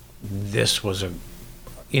this was it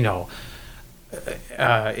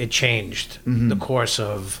changed the course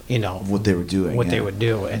of, what they were doing. They would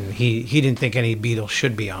do. And he didn't think any Beatles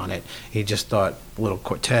should be on it. He just thought little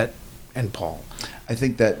quartet and Paul. I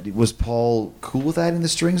think that was Paul cool with adding the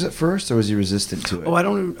strings at first, or was he resistant to it? Oh, I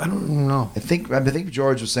don't know. I think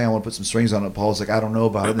George was saying, I want to put some strings on it. Paul was like, I don't know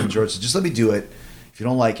about it. And then George said, just let me do it. If you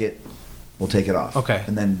don't like it, we'll take it off. Okay.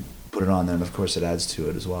 And then put it on there, and of course it adds to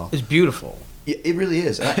it as well. It's beautiful. Yeah, it really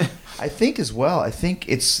is. And I think as well, I think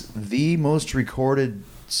it's the most recorded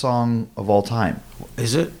song of all time.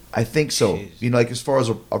 Is it? I think so. Jeez. Like as far as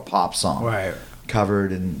a pop song. Right.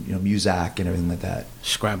 Covered and Muzak and everything like that.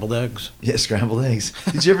 Scrambled eggs. Yeah, scrambled eggs.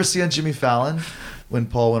 Did you ever see on Jimmy Fallon when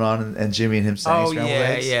Paul went on and Jimmy and him sang scrambled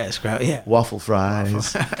eggs? Yeah. Waffle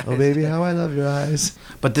fries. Oh baby, how I love your eyes.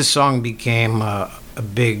 But this song became a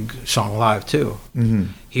big song live too. Mm-hmm.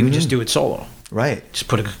 He would just do it solo. Right. Just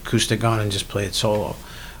put an acoustic on and just play it solo,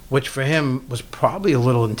 which for him was probably a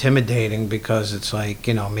little intimidating because it's like,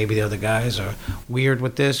 maybe the other guys are weird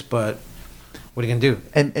with this, but what are you gonna do?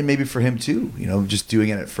 And maybe for him too, just doing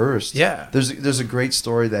it at first. Yeah. There's a great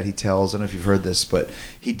story that he tells. I don't know if you've heard this, but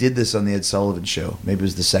he did this on the Ed Sullivan Show. Maybe it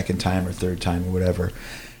was the second time or third time or whatever.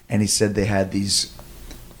 And he said they had these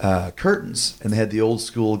curtains, and they had the old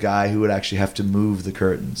school guy who would actually have to move the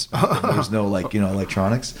curtains. There was no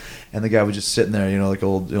electronics, and the guy was just sitting there, like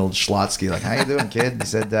old Schlotsky, like, how you doing, kid? And he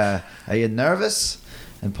said, are you nervous?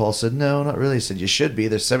 And Paul said, no, not really. He said, you should be.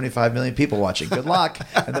 There's 75 million people watching. Good luck.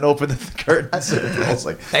 And then opened the curtains. And Paul's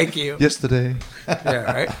like, thank you. Yesterday. Yeah,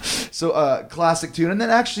 right. So classic tune. And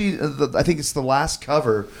then actually, I think it's the last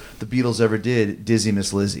cover the Beatles ever did, Dizzy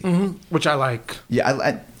Miss Lizzy. Mm-hmm. Which I like.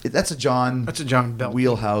 Yeah, that's a John Belt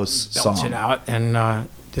wheelhouse song. Belts it out, and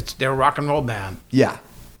they're a rock and roll band. Yeah.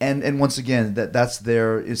 And once again, that's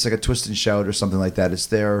their, it's like a twist and shout or something like that. It's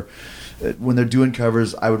their, when they're doing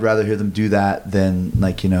covers, I would rather hear them do that than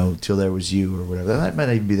Till There Was You or whatever. That might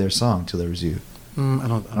even be their song, Till There Was You. I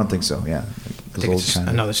don't think so, yeah. I think it's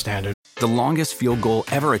another standard. The longest field goal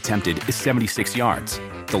ever attempted is 76 yards.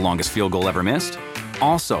 The longest field goal ever missed?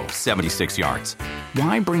 Also 76 yards.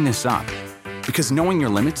 Why bring this up? Because knowing your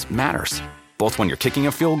limits matters, both when you're kicking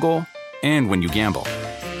a field goal and when you gamble.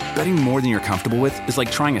 Betting more than you're comfortable with is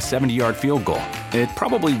like trying a 70-yard field goal. It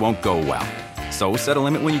probably won't go well. So set a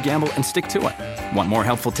limit when you gamble and stick to it. Want more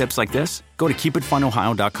helpful tips like this? Go to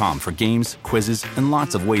keepitfunohio.com for games, quizzes, and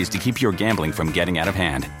lots of ways to keep your gambling from getting out of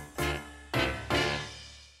hand.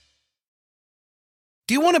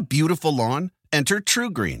 Do you want a beautiful lawn? Enter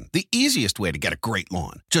TruGreen, the easiest way to get a great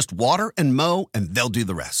lawn. Just water and mow, and they'll do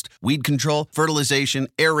the rest. Weed control, fertilization,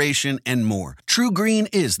 aeration, and more. TruGreen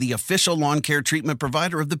is the official lawn care treatment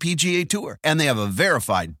provider of the PGA Tour, and they have a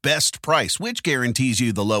verified best price, which guarantees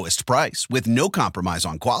you the lowest price with no compromise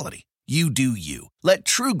on quality. You do you. Let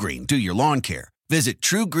TruGreen do your lawn care. Visit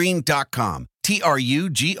TruGreen.com,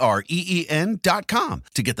 TruGreen.com,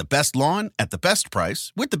 to get the best lawn at the best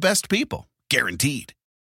price with the best people. Guaranteed.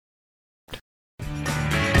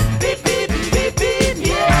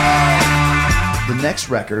 The next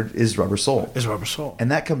record is Rubber Soul.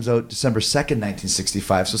 And that comes out December 2nd,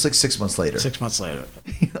 1965. So it's like 6 months later. 6 months later.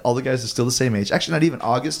 All the guys are still the same age. Actually, not even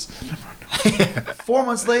August. 4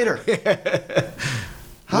 months later.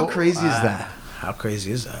 How crazy is that? How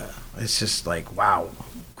crazy is that? It's just like, wow.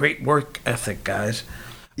 Great work ethic, guys.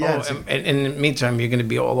 Yeah, and in the meantime, you're going to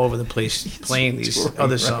be all over the place playing these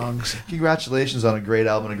other songs. Congratulations on a great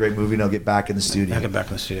album and a great movie. Now get back in the studio.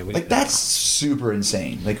 That's super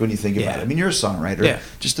insane. Like when you think about it. I mean, you're a songwriter. Yeah.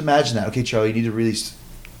 Just imagine that. Okay, Charlie, you need to release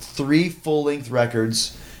 3 full-length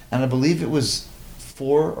records, and I believe it was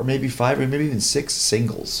 4 or maybe 5 or maybe even 6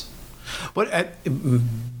 singles. But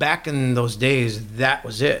back in those days, that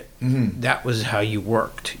was it. Mm-hmm. That was how you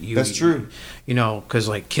worked. That's true. Because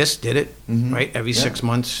like Kiss did it, right? Every 6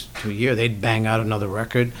 months to a year, they'd bang out another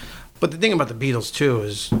record. But the thing about the Beatles, too,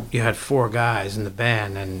 is you had 4 guys in the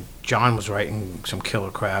band, and John was writing some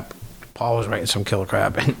killer crap. Paul was writing some killer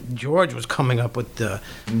crap. And George was coming up with the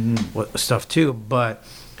stuff, too. But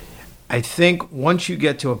I think once you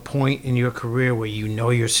get to a point in your career where you know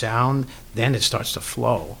your sound, then it starts to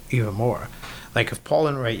flow even more. Like if Paul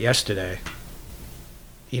didn't write Yesterday,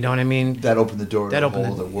 you know what I mean? That opened the door to the whole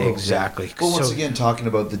other world. Exactly. Yeah. Well, once again, talking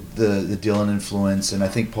about the Dylan influence, and I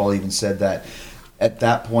think Paul even said that at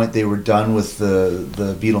that point they were done with the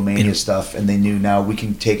Beatlemania stuff, and they knew now we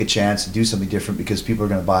can take a chance and do something different because people are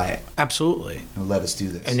going to buy it. Absolutely. And let us do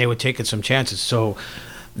this. And they were taking some chances. So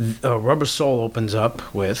Rubber Soul opens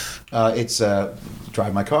up with it's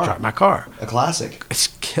Drive My Car. Drive My Car. A classic. It's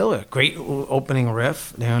killer. Great opening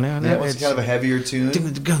riff. Yeah, it's kind of a heavier tune. That's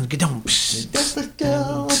the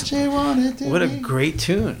girl what you wanted to What a be. great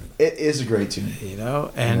tune. It is a great tune. You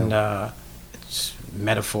know, and it's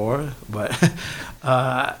metaphor, but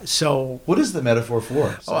so. What is the metaphor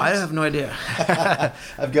for? Oh, I have no idea.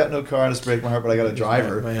 I've got no car and it's break my heart, but I got a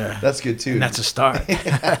driver. Yeah. That's good too. And that's a start.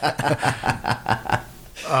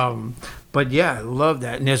 But yeah, I love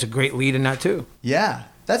that. And there's a great lead in that too. Yeah.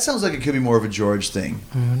 That sounds like it could be more of a George thing.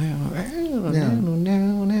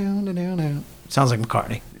 Sounds like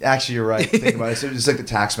McCartney. Actually, you're right. Think about it. It's like the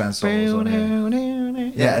Taxman solos on here.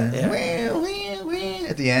 Yeah.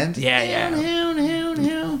 At the end. Yeah.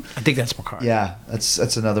 I think that's McCartney. Yeah,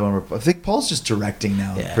 that's another one. I think Paul's just directing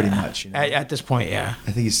now, pretty much. You know? At this point, yeah.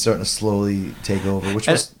 I think he's starting to slowly take over, which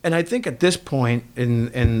was And I think at this point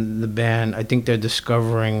in the band, I think they're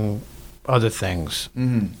discovering other things.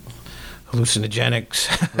 Mm-hmm. Hallucinogenics.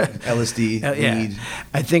 LSD, Yeah. weed.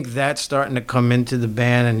 I think that's starting to come into the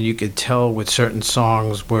band, and you could tell with certain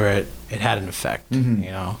songs where it had an effect, Mm-hmm.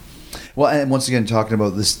 you know? Well, and once again, talking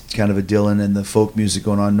about this kind of a Dylan and the folk music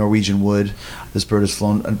going on, Norwegian Wood, This Bird Has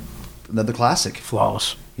Flown, another classic.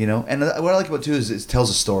 Flawless. You know, and what I like about it too is it tells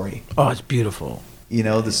a story. Oh, it's beautiful. You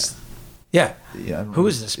know, this. Yeah. Yeah. Who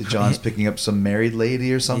is this? John's picking up some married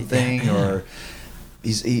lady or something, or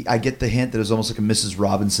I get the hint that it was almost like a Mrs.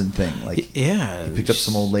 Robinson thing. Like, Yeah. he picked up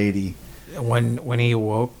some old lady. When he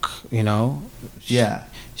awoke, you know. Yeah.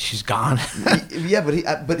 She's gone. Yeah,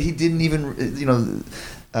 but he didn't even, you know.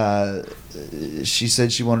 She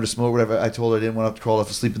said she wanted to smoke, whatever. I told her I didn't want to crawl off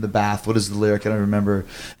asleep in the bath. What is the lyric? I don't remember.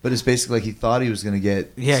 But it's basically like he thought he was going to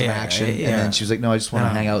get some action. And then she was like, no, I just want to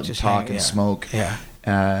hang out and talk and smoke. Yeah.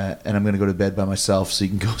 And I'm going to go to bed by myself so you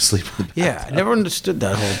can go sleep in the bath. Yeah, I never understood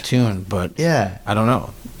that whole tune, but Yeah. I don't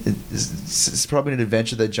know. It's probably an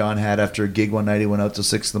adventure that John had after a gig one night. He went out till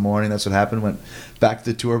 6 in the morning. That's what happened. Went back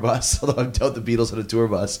to the tour bus. Although I doubt the Beatles had a tour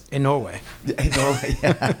bus. In Norway. In Norway,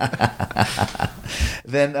 yeah.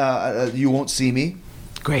 Then You Won't See Me.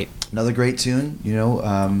 Great. Another great tune, you know.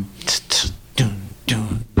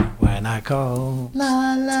 When I call.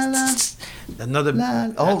 La la la. Another.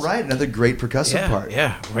 Oh, right. Another great percussive part.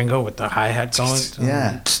 Yeah. Ringo with the hi-hat going.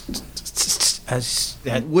 Yeah. As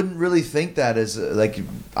that. Wouldn't really think that as like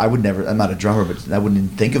I would never. I'm not a drummer, but I wouldn't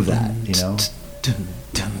even think of that. You know. Dun,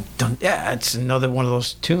 dun, dun. Yeah, it's another one of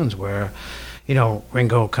those tunes where, you know,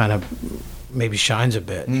 Ringo kind of maybe shines a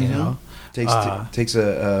bit. You know. Takes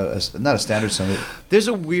a not a standard song. But There's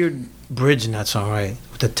a weird bridge in that song, right?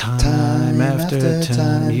 With the time after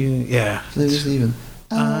time, yeah. Please even.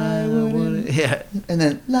 I would, yeah. And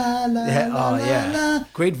then la la Yeah, la oh la yeah. la.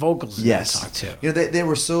 Great vocals in Yes. that song too. You know, they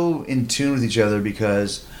were so in tune with each other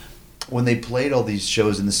because when they played all these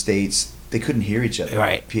shows in the States, they couldn't hear each other.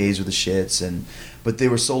 Right. PAs were the shits, but they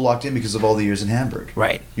were so locked in because of all the years in Hamburg.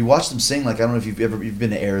 Right. You watch them sing, like, I don't know if you've been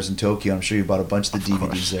to Airs in Tokyo. I'm sure you bought a bunch of the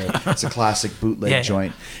DVDs there. It's a classic bootleg Yeah.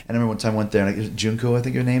 joint. And I remember one time I went there, and Junko, I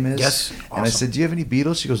think her name is. Yes. And I Awesome. said, do you have any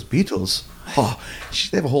Beatles? She goes, Beatles? Oh,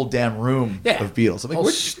 they have a whole damn room Yeah. of Beatles. I'm like, Whole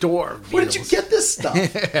where store of did you Beatles. get this stuff?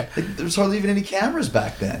 Like, there was hardly even any cameras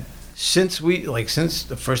back then. Since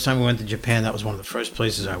the first time we went to Japan, that was one of the first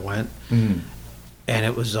places I went. And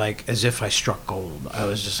it was like as if I struck gold. I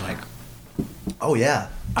was just like, Oh, yeah.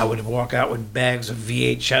 I would walk out with bags of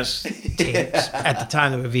VHS tapes. At the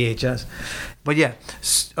time, they were VHS. But yeah,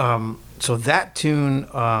 so that tune,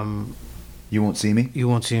 You Won't See Me? You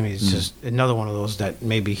Won't See Me, is just another one of those that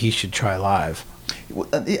maybe he should try live.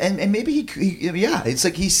 And maybe yeah, it's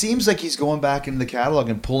like he seems like he's going back into the catalog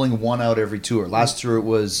and pulling one out every tour. Last tour it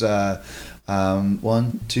was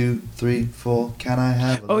 1, 2, 3, 4. Can I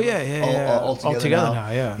have? Oh, yeah. All All together now,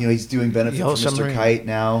 yeah. You know, he's doing Benefit Yellow for Mr. Submarine. Kite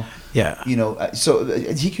now. Yeah. You know, so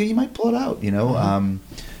he might pull it out. You know,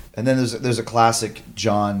 and then there's a classic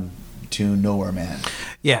John tune, Nowhere Man.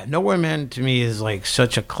 Yeah, Nowhere Man to me is like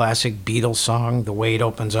such a classic Beatles song, the way it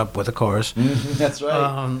opens up with a chorus. That's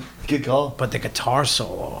right. Good call. But the guitar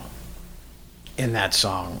solo in that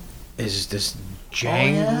song is this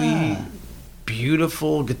jangly,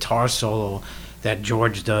 beautiful guitar solo that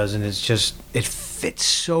George does, and it's just, it fits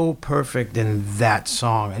so perfect in that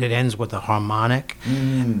song, and it ends with a harmonic.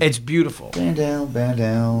 It's beautiful. Band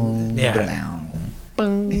down. Yeah. Down.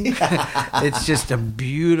 It's just a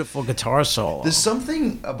beautiful guitar solo. There's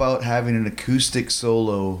something about having an acoustic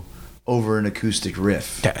solo over an acoustic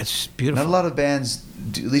riff. That's beautiful. Not a lot of bands,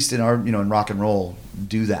 do, at least in our, in rock and roll,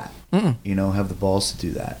 do that. Have the balls to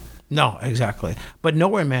do that. No, exactly. But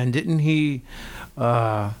Nowhere Man, didn't he?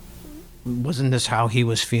 Wasn't this how he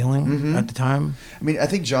was feeling at the time? I mean, I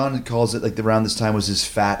think John calls it like around this time was his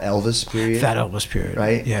Fat Elvis period. Fat Elvis period,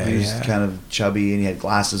 right? Yeah, he was kind of chubby and he had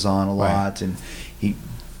glasses on a lot, and he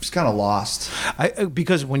was kind of lost.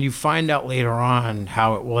 Because when you find out later on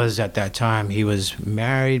how it was at that time, he was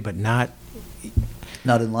married but not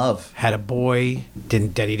in love. Had a boy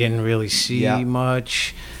that he didn't really see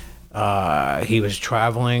much. He was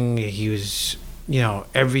traveling. He was,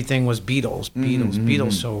 everything was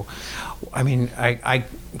Beatles. So, I mean, I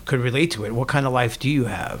could relate to it. What kind of life do you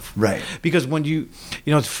have? Right. Because when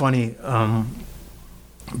it's funny.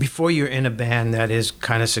 Before you're in a band that is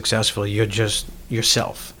kind of successful, you're just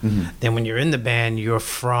yourself. Then when you're in the band, you're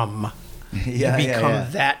from. You become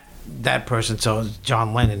that person. So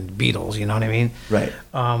John Lennon, Beatles. You know what I mean? Right.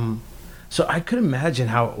 So I could imagine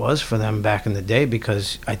how it was for them back in the day,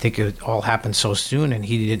 because I think it all happened so soon and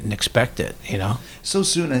he didn't expect it, So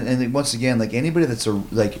soon, and once again, like anybody that's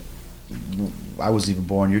I wasn't even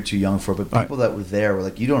born, you're too young for it, but people that were there were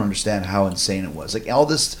like, you don't understand how insane it was. Like all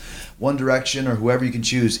this One Direction or whoever you can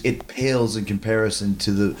choose, it pales in comparison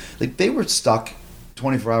to they were stuck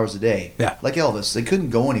 24 hours a day. Yeah. Like Elvis. They couldn't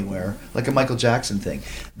go anywhere, like a Michael Jackson thing.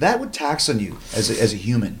 That would tax on you as a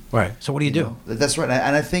human. Right. So what do you do? That's right.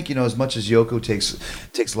 And I think, as much as Yoko takes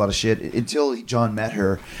a lot of shit, until John met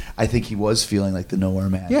her, I think he was feeling like the Nowhere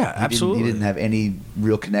Man. Yeah, absolutely. He didn't have any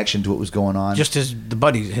real connection to what was going on. Just as the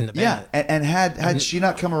buddies in the band. Yeah, and had she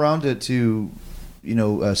not come around to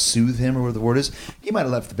soothe him, or what the word is, he might have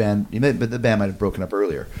left the band. But the band might have broken up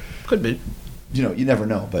earlier. Could be. You never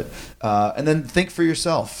know. But and then Think for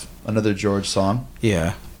Yourself, another George song.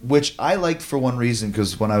 Yeah. Which I liked for one reason,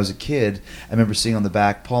 because when I was a kid, I remember seeing on the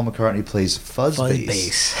back Paul McCartney plays fuzz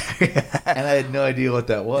bass. And I had no idea what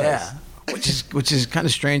that was. Yeah. Which is kind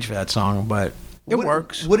of strange for that song, but it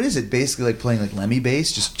works. What is it? Basically like playing like Lemmy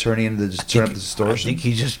bass, just turn up the distortion? I think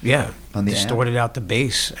he just on the distorted out the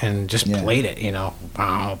bass and just played it,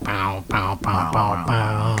 Pow, pow, pow, pow, pow,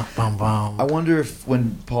 pow, pow, pow. I wonder if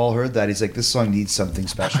when Paul heard that, he's like, this song needs something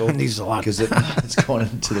special. It needs a lot. Because it's going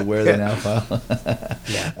into the Where They Now file.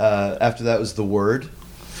 Yeah. After that was The Word.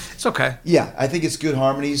 It's okay. Yeah, I think it's good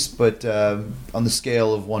harmonies, but on the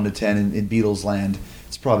scale of 1 to 10 in Beatles land,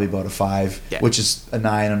 it's probably about a 5, which is a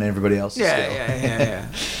 9 on everybody else's scale. Yeah.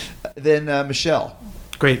 Then Michelle.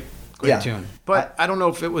 Great tune. But I don't know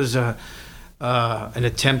if it was an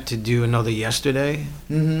attempt to do another Yesterday.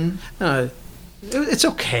 It's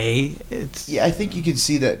okay. I think you can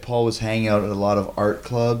see that Paul was hanging out at a lot of art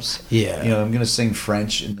clubs. Yeah. I'm going to sing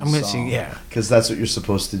French in the song. Sing, because that's what you're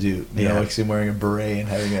supposed to do. Like him wearing a beret and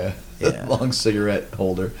having a long cigarette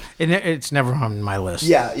holder. And it's never on my list.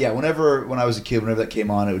 Yeah. When I was a kid, whenever that came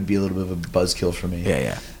on, it would be a little bit of a buzzkill for me.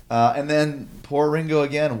 Yeah. And then poor Ringo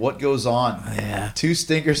again. What Goes On? Yeah. 2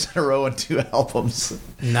 stinkers in a row and 2 albums.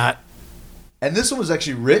 And this one was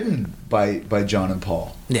actually written by John and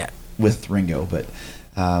Paul. Yeah. With Ringo, but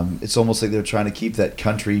it's almost like they're trying to keep that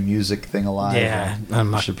country music thing alive. Yeah, I'm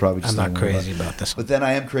not crazy about this one. But then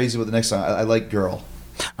I am crazy with the next song. I like Girl.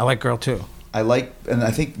 I like Girl too. And I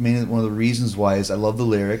think mainly one of the reasons why is I love the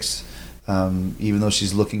lyrics. Even though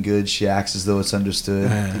she's looking good, she acts as though it's understood.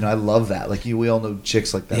 I love that. Like we all know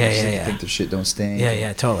chicks like that. Who think their shit don't stink.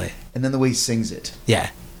 Yeah, totally. And then the way he sings it. Yeah.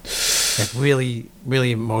 Like really,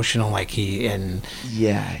 really emotional, like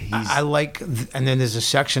I like, and then there's a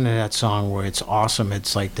section in that song where it's awesome.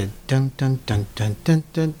 It's like the dun dun dun dun dun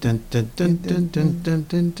dun dun dun dun dun dun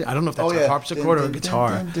dun dun. I don't know if that's a harpsichord or a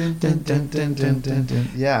guitar.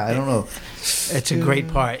 Yeah, I don't know. It's a great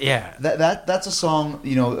part. Yeah, that's a song.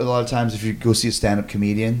 A lot of times if you go see a stand-up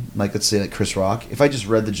comedian, like let's say like Chris Rock, if I just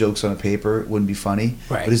read the jokes on a paper, it wouldn't be funny.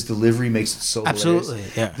 Right. But his delivery makes it so absolutely.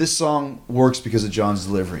 Hilarious. Yeah. This song works because of John's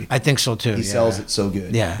delivery. I think so too. He sells it so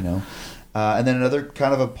good. Yeah. And then another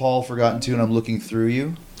kind of a Paul forgotten tune, I'm Looking Through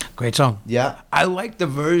You. Great song. Yeah. I like the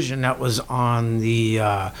version that was on the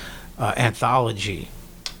anthology.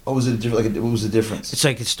 Oh, was it different? What was the difference? It's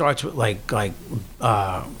like it starts with like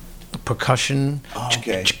percussion. Oh,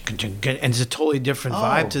 okay. And it's a totally different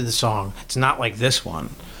vibe to the song. It's not like this one.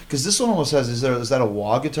 Because this one almost has, is that a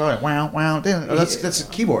wah guitar? Like, wow, wow, that's a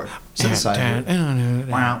keyboard. Synthesizer.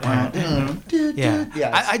 Wow, wow.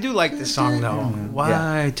 Yeah. I do like this song though.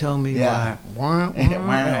 Why? Tell me why.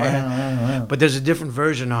 But there's a different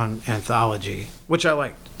version on Anthology, which I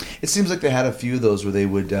liked. It seems like they had a few of those where they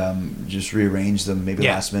would just rearrange them maybe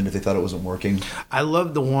last minute if they thought it wasn't working. I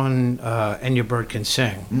love the one And Your Bird Can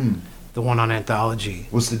Sing. the one on Anthology.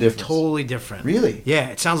 What's the difference? Totally different. Really? Yeah,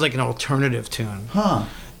 it sounds like an alternative tune. Huh.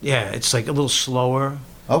 Yeah, it's like a little slower.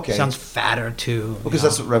 Okay. Sounds fatter too. Because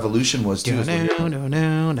that's what Revolution was too. is what you're-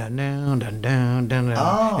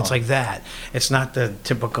 Oh. It's like that. It's not the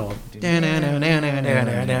typical. And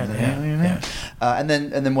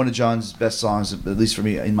then one of John's best songs, at least for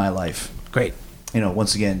me, In My Life. Great.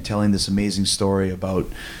 Once again, telling this amazing story about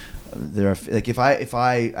if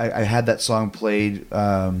I had that song played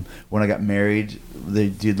when I got married, they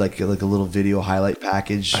did like a little video highlight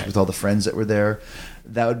package with all the friends that were there.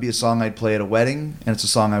 That would be a song I'd play at a wedding, and it's a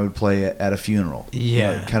song I would play at a funeral.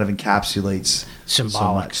 Yeah. It kind of encapsulates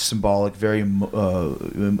Symbolic. symbolic, very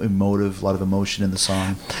emotive, a lot of emotion in the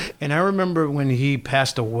song. And I remember when he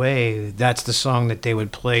passed away, that's the song that they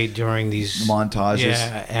would play during these Montages.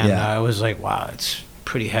 Yeah, and I was like, wow, it's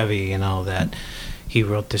pretty heavy, that he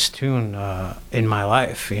wrote this tune In My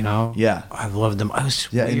Life, Yeah. I've loved them.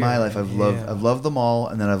 In My Life, I've loved them all,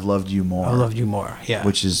 and then I've loved you more. I loved you more. Yeah,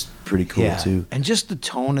 which is pretty cool too. And just the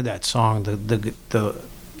tone of that song, the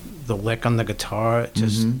lick on the guitar,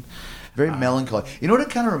 just very melancholy. You know what it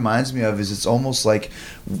kind of reminds me of is it's almost like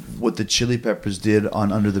what the Chili Peppers did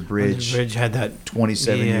on Under the Bridge. The Bridge had that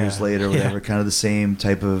 27 years later, whatever, kind of the same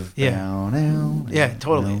type of down. Yeah,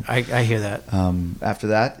 totally. I hear that. After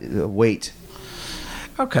that, Wait.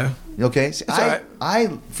 Okay. See, all right.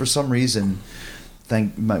 I for some reason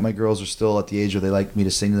think my girls are still at the age where they like me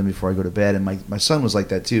to sing to them before I go to bed, and my son was like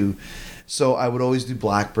that too. So I would always do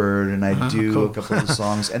Blackbird, and I'd do cool. a couple of the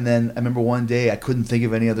songs, and then I remember one day I couldn't think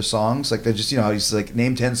of any other songs. Like I just I used to like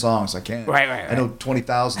name 10 songs. I can't. Right. I know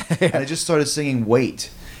 20,000, and I just started singing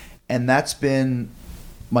Wait, and that's been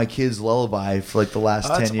my kids' lullaby for like the last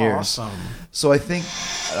 10 years. Awesome. So I think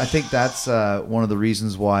that's one of the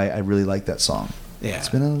reasons why I really like that song. Yeah. It's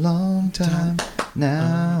been a long time.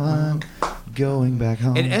 Now I'm going back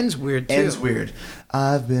home. It ends weird too. Ends weird.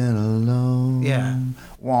 I've been alone. Yeah.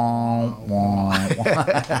 Wah, wah,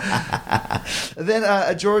 wah.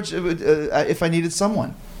 Then George, If I Needed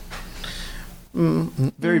Someone.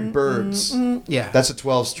 Very Birds. Yeah. That's a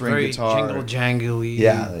 12-string very guitar. jingle jangly.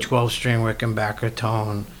 Yeah. 12-string Rickenbacker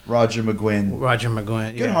tone. Roger McGuinn.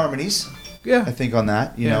 Good Good harmonies. Yeah. I think on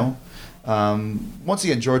that, you know. Once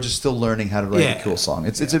again, George is still learning how to write a cool song.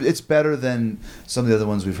 It's better than some of the other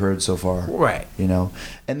ones we've heard so far. Right.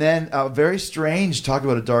 And then very strange. Talk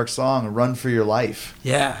about a dark song. Run for Your Life.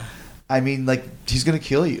 Yeah. I mean, like he's gonna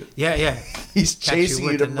kill you. Yeah. He's chasing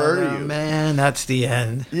you to murder you. Man, that's the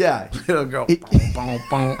end. Yeah. Little girl.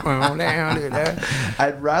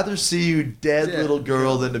 I'd rather see you dead, little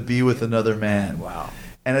girl, than to be with another man. Wow.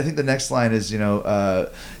 And I think the next line is,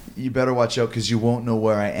 you better watch out because you won't know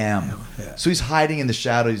where I am. Yeah. So he's hiding in the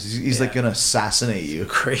shadows. He's like going to assassinate you.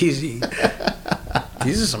 Crazy.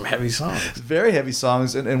 These are some heavy songs. Very heavy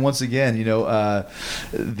songs. And once again, the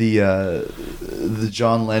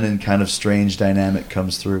John Lennon kind of strange dynamic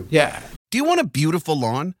comes through. Yeah. Do you want a beautiful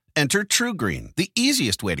lawn? Enter True Green, the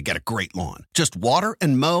easiest way to get a great lawn. Just water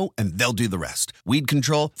and mow, and they'll do the rest. Weed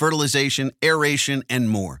control, fertilization, aeration, and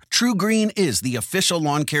more. True Green is the official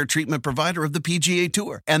lawn care treatment provider of the PGA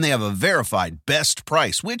Tour, and they have a verified best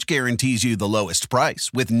price, which guarantees you the lowest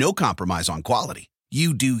price with no compromise on quality.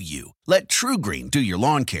 You do you. Let True Green do your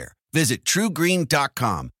lawn care. Visit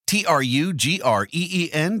truegreen.com, TRUGREEN.com,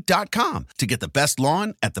 to get the best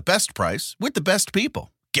lawn at the best price with the best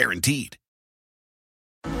people. Guaranteed.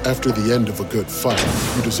 After the end of a good fight,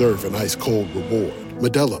 you deserve an ice-cold reward.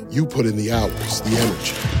 Modelo, you put in the hours, the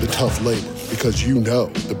energy, the tough labor, because you know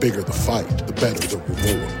the bigger the fight, the better the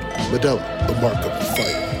reward. Modelo, the mark of the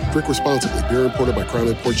fighter. Drink responsibly. Beer imported by Crown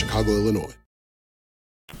Imports, Chicago, Illinois.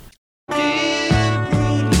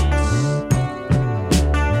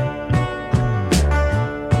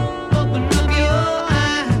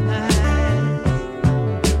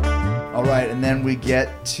 And then we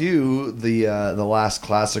get to the last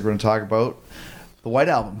classic we're going to talk about, the White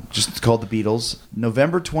Album, just called The Beatles,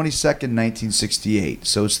 November 22nd, 1968.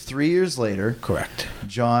 So it's 3 years later. Correct.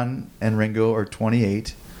 John and Ringo are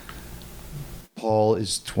 28. Paul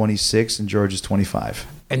is 26 and George is 25.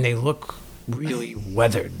 And they look really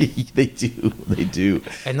weathered. They do.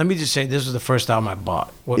 And let me just say, this was the first album I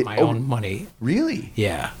bought with my own money. Really?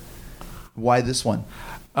 Yeah. Why this one?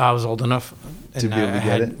 I was old enough to be able to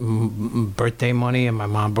get it. Birthday money, and my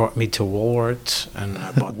mom brought me to Woolworths, and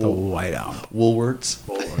I bought the White Album. Woolworths,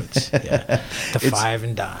 yeah, the 5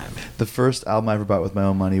 and dime. The first album I ever bought with my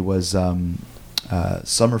own money was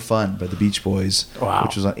 "Summer Fun" by the Beach Boys,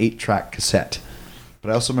 which was on 8-track cassette.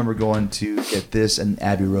 But I also remember going to get this and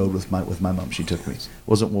Abbey Road with my mom. She took me. It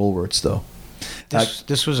wasn't Woolworths though.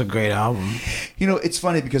 This was a great album. It's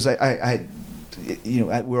funny because I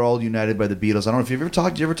we're all united by the Beatles. I don't know if you've ever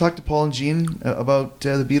talked. Did you ever talk to Paul and Gene about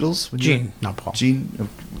the Beatles? Gene, not Paul. Gene,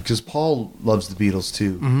 because Paul loves the Beatles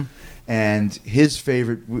too. And his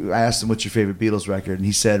favorite. I asked him, "What's your favorite Beatles record?" And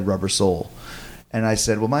he said, "Rubber Soul." And I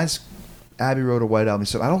said, "Well, mine's Abbey Road or White Album." He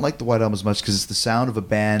said, "I don't like the White Album as much because it's the sound of a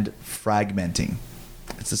band fragmenting.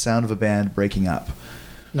 It's the sound of a band breaking up."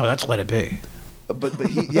 No, that's Let It Be. But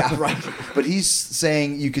he, yeah, right. But he's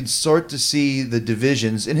saying you can start to see the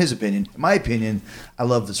divisions. In his opinion, in my opinion, I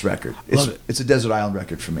love this record. It's a desert island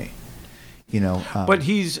record for me. But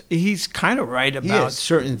he's kind of right about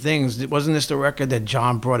certain things. Wasn't this the record that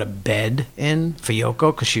John brought a bed in for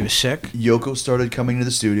Yoko because she was sick? Yoko started coming to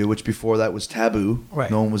the studio, which before that was taboo.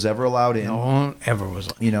 Right. No one was ever allowed in. No one ever was.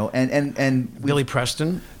 And Billy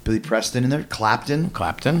Preston in there.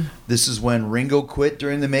 Clapton. This is when Ringo quit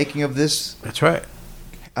during the making of this. That's right.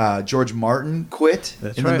 George Martin quit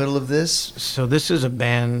the middle of this. So this is a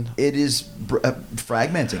band. It is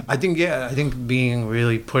fragmenting. I think being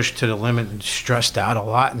really pushed to the limit and stressed out a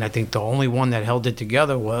lot. And I think the only one that held it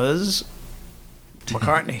together was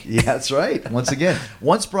McCartney. Yeah, that's right. Once again,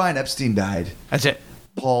 once Brian Epstein died, that's it.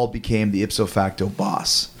 Paul became the ipso facto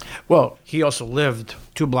boss. Well, he also lived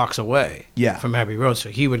 2 blocks away from Abbey Road. So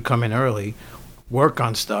he would come in early, work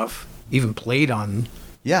on stuff, even played on.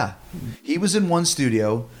 Yeah. He was in one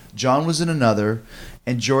studio, John was in another,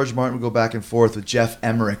 and George Martin would go back and forth with Jeff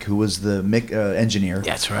Emmerich, who was the engineer.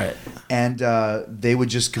 That's right. And they would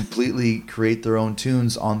just completely create their own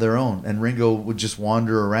tunes on their own. And Ringo would just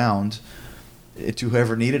wander around to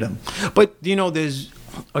whoever needed him. But, there's...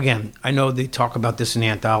 Again, I know they talk about this in the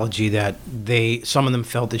anthology that some of them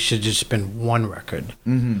felt it should have just been one record.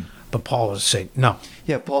 Mm-hmm. But Paul was saying no.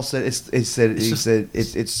 Yeah, Paul said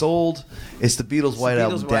it's sold. It's the Beatles' White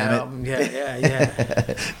Album. Damn it!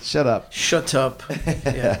 Yeah. Shut up.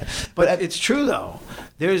 Yeah. But it's true though.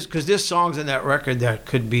 Because there's songs in that record that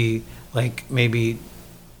could be like maybe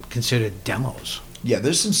considered demos. Yeah,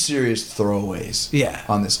 there's some serious throwaways.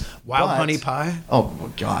 On this Wild Honey Pie.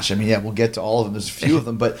 Oh gosh, we'll get to all of them. There's a few of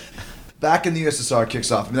them, but. Back in the USSR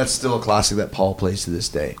kicks off. That's still a classic that Paul plays to this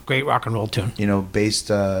day. Great rock and roll tune.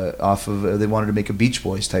 Based off of they wanted to make a Beach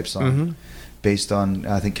Boys type song, based on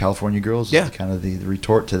I think California Girls. Yeah, is kind of the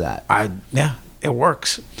retort to that. It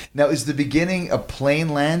works. Now, is the beginning a plane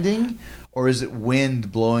landing, or is it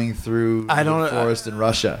wind blowing through the forest in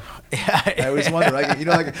Russia? Yeah, I always wonder.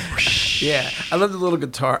 Yeah, I love the little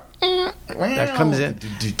guitar that comes in.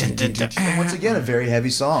 And once again, a very heavy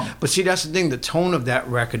song. But see, that's the thing. The tone of that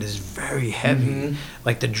record is very heavy. Mm-hmm.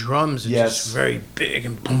 Like the drums are just very big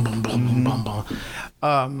and boom, boom, boom, boom, boom,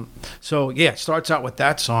 boom. So yeah, it starts out with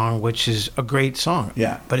that song, which is a great song.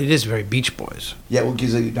 Yeah, but it is very Beach Boys. Yeah, well,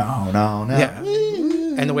 gives it no. Yeah,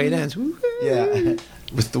 and the way it ends. Yeah,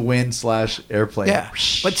 with the wind / airplane. Yeah,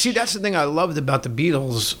 but see, that's the thing I loved about the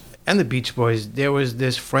Beatles and the Beach Boys. There was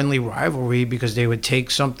this friendly rivalry because they would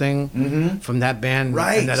take something from that band,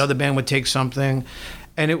 and that other band would take something,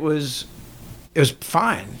 and it was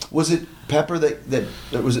fine. Was it Pepper that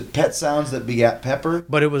was it Pet Sounds that begat Pepper?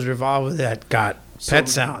 But it was Revolver that got Pet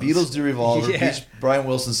Sounds. Beatles do Revolver. Yeah. Brian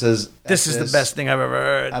Wilson says, "This is the best thing I've ever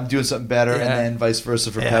heard. I'm doing something better," and then vice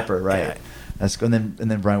versa for Pepper, right? Yeah. That's good. And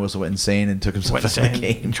then Brian Wilson went insane and took himself out of the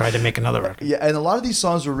game and tried to make another record. Yeah, and a lot of these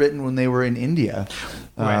songs were written when they were in India.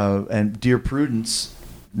 Right. And Dear Prudence,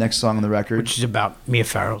 next song on the record, which is about Mia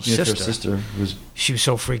Farrow's sister. She was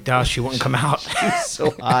so freaked out she wouldn't come out. She was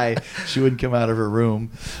so high she wouldn't come out of her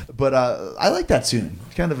room. But I like that tune.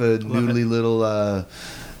 Kind of a noodly little.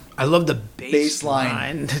 I love the bass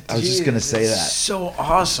line. I was just going to say that. So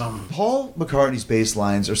awesome. Paul McCartney's bass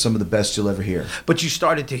lines are some of the best you'll ever hear. But you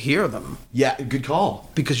started to hear them. Yeah, good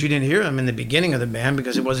call. Because you didn't hear them in the beginning of the band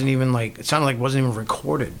because it wasn't even it sounded like it wasn't even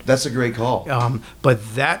recorded. That's a great call.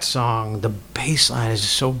 But that song, the bass line is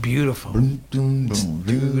so beautiful. That's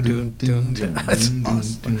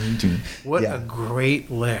awesome. What a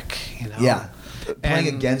great lick, Yeah. Playing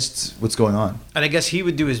against what's going on. And I guess he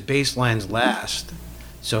would do his bass lines last.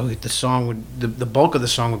 So the song would, the bulk of the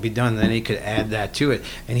song would be done, and then he could add that to it.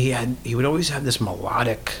 And he would always have this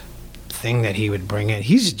melodic thing that he would bring in.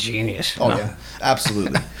 He's a genius. Oh yeah,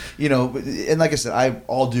 absolutely. And like I said,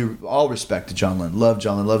 all respect to John Lennon. Love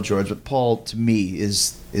John Lennon, love George, but Paul to me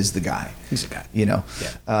is the guy. He's the guy. Yeah.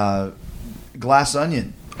 Glass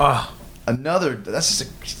Onion. Oh. Another, that's just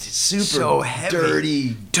a super so heavy.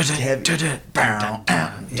 Dirty, heavy.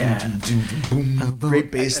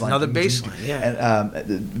 Great bass line. Another bass line, yeah.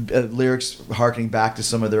 And lyrics harkening back to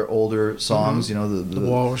some of their older songs, The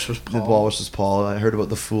Walrus Was Paul. The Walrus Was Paul. I heard about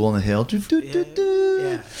The Fool on the Hill.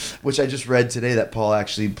 Yeah. Which I just read today that Paul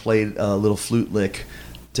actually played a little flute lick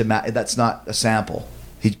to that's not a sample.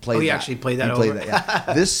 He played. He that. actually played that He played over? that.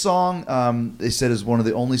 Yeah. This song, they said, is one of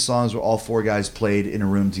the only songs where all 4 guys played in a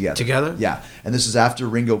room together. Together? Yeah, and this is after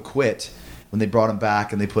Ringo quit. When they brought him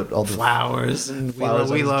back and they put all the Flowers and flowers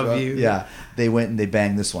on we his love drum. you. Yeah, they went and they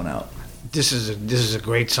banged this one out. This is a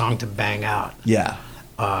great song to bang out. Yeah.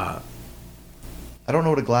 I don't know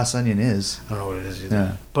what a glass onion is. I don't know what it is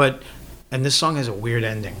either. Yeah. And this song has a weird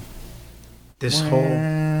ending. This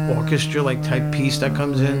whole orchestra like type piece that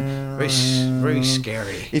comes in, very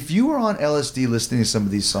scary. If you were on LSD listening to some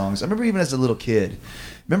of these songs, I remember even as a little kid.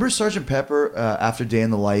 Remember Sgt. Pepper After Day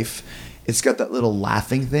in the Life? It's got that little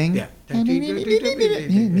laughing thing. Yeah. That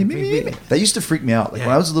used to freak me out. Like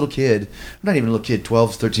when I was a little kid, I'm not even a little kid,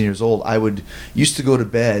 12, 13 years old, I used to go to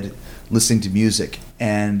bed listening to music.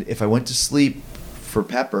 And if I went to sleep for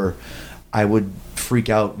Pepper, I would freak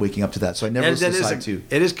out waking up to that. So I never listened to side 2.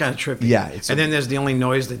 It is kind of trippy. Yeah. And then there's the only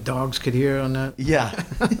noise that dogs could hear on that. Yeah.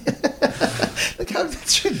 Like,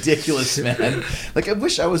 that's ridiculous, man. Like, I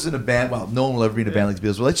wish I was in a band. Well, no one will ever be in a band like the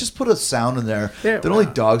Beatles. Well, let's just put a sound in there that only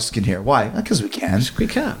dogs can hear. Why? Because we can. We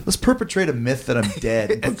can. Let's perpetrate a myth that I'm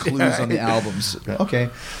dead and put clues on the albums. Okay.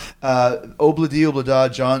 Obla-dee, obla-da.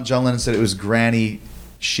 John Lennon said it was granny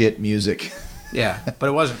shit music. Yeah, but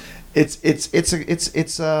it wasn't. It's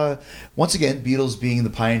once again Beatles being the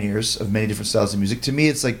pioneers of many different styles of music. To me,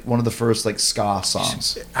 it's like one of the first like ska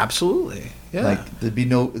songs. Absolutely, yeah. Like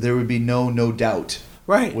there would be no doubt,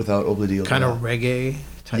 right, without Obla-dee. Kind of reggae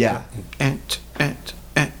type. Yeah.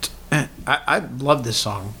 I love this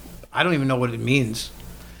song. I don't even know what it means.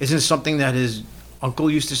 Isn't it something that his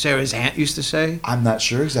uncle used to say or his aunt used to say? I'm not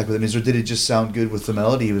sure exactly what it means. Or did it just sound good with the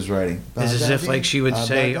melody he was writing? It's as if like she would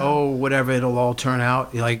say, "Oh, whatever, it'll all turn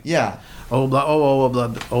out." Like, yeah, oh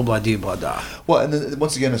blah dee blah da. Well, and then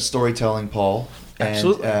once again, a storytelling Paul. And,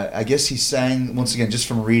 absolutely. I guess he sang once again just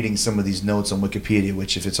from reading some of these notes on Wikipedia.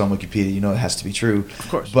 Which, if it's on Wikipedia, you know it has to be true. Of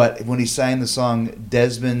course. But when he sang the song,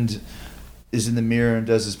 Desmond is in the mirror and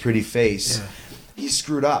does his pretty face. Yeah. He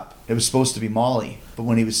screwed up. It was supposed to be Molly, but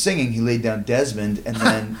when he was singing, he laid down Desmond, and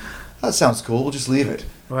then that sounds cool. We'll just leave it.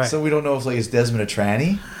 Right. So we don't know if like is Desmond a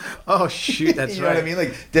tranny. Oh shoot, that's you know right. what I mean?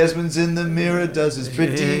 Like Desmond's in the mirror, does his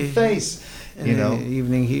pretty face. You know, in the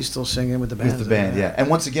evening he's still singing with the band. With the band, yeah. And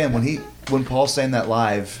once again, when Paul sang that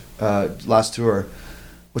live last tour,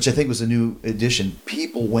 which I think was a new edition,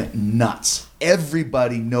 people went nuts.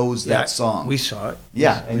 Everybody knows that song. We saw it.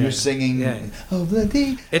 Yeah, and you're singing. Yeah.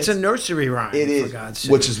 Obla-dee. It's a nursery rhyme. It is, for God's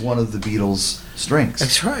sake. which is one of the Beatles' strengths.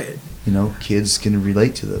 That's right. You know, kids can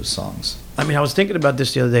relate to those songs. I mean, I was thinking about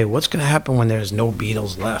this the other day. What's going to happen when there's no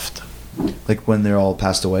Beatles left? Like when they're all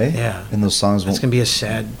passed away? Yeah. And those songs won't... It's going to be a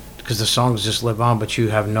sad... Because the songs just live on, but you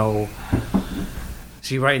have no...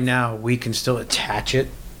 See, right now, we can still attach it.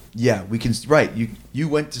 Yeah, we can... Right. You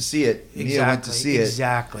went to see it. Exactly. Mia went to see it.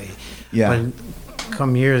 Exactly. Yeah. But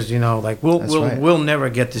come years, you know, like we'll never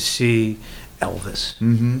get to see Elvis.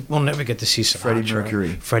 Mm-hmm. We'll never get to see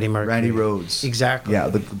Sinatra. Freddie Mercury. Randy Rhoads. Exactly. Yeah,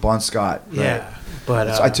 the Bon Scott. Right? Yeah.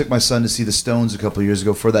 But so I took my son to see the Stones a couple of years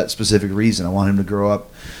ago for that specific reason. I want him to grow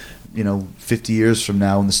up, 50 years from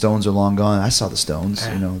now when the Stones are long gone. I saw the Stones.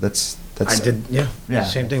 Yeah. That's. I did. Yeah. Yeah.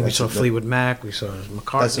 Same thing. We saw Fleetwood Mac. We saw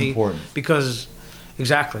McCartney. That's important because.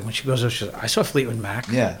 Exactly. When she goes up, I saw Fleetwood Mac.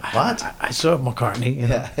 Yeah. What? I saw McCartney. You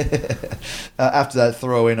know? Yeah. After that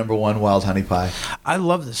throwaway number 1, Wild Honey Pie. I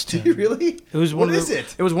love this tune. Do you really? It was one what of is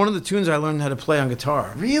it? It was one of the tunes I learned how to play on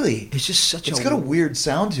guitar. Really? It's just such It's got a weird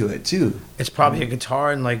sound to it, too. It's probably a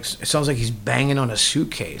guitar and it sounds like he's banging on a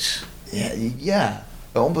suitcase. Yeah. Yeah.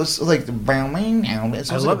 Almost like the it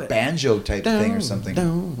sounds like a banjo type thing or something.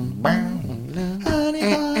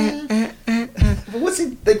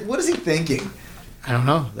 But what is he thinking? I don't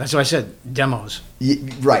know. That's what I said. Demos.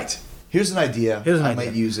 Right. Here's an idea. I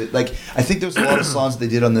might use it. Like I think there's a lot of songs they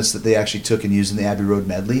did on this that they actually took and used in the Abbey Road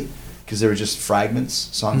medley because they were just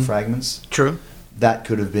fragments, fragments. True. That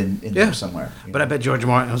could have been in there somewhere. But I bet George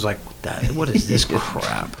Martin was like, "What is this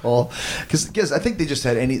crap?" Well, because I think they just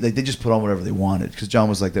had they just put on whatever they wanted. Because John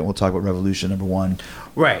was like that. We'll talk about Revolution number 1.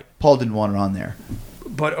 Right. Paul didn't want it on there.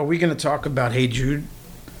 But are we going to talk about Hey Jude?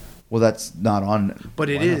 Well, that's not on. But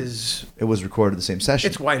it is. It was recorded the same session.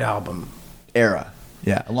 It's White Album. Era.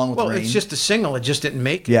 Yeah, along with Rain. Well, it's just a single. It just didn't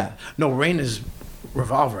make it. Yeah. No, Rain is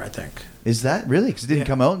Revolver, I think. Is that really? Because it didn't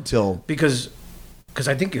come out until... Because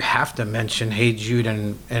I think you have to mention Hey Jude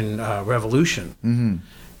and Revolution. Mm-hmm.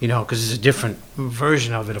 Because it's a different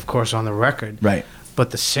version of it, of course, on the record. Right.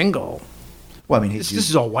 But the single... Well, I mean, this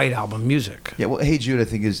is all White Album music. Yeah, well, Hey Jude, I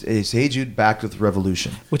think, is Hey Jude backed with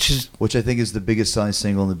Revolution. Which I think is the biggest selling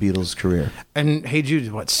single in the Beatles' career. And Hey Jude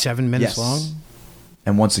is, 7 minutes long?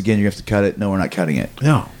 And once again, you have to cut it. No, we're not cutting it.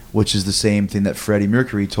 No. which is the same thing that Freddie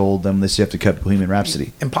Mercury told them this: you have to cut Bohemian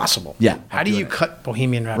Rhapsody. Impossible. Yeah, How do you cut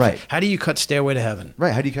Bohemian Rhapsody? Right. How do you cut Stairway to Heaven?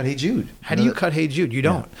 Right? How do you cut Hey Jude? How do you cut Hey Jude? You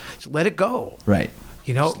don't. So let it go. Right.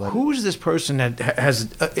 You know, who is this person that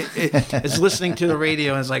has is listening to the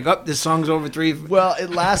radio and is like, oh, this song's over 3. Well, it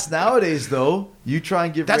lasts nowadays, though. You try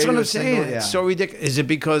and give. That's what radio I'm a single- saying. yeah. It's so ridiculous. Is it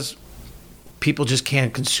because people just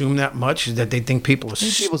can't consume that much that they think people are? I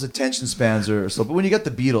think people's attention spans are slow. But when you got the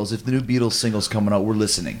Beatles, if the new Beatles single's coming out, we're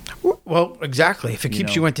listening. Well, exactly. If it keeps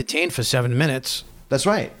know. you entertained for 7 minutes, That's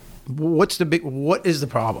right. what is the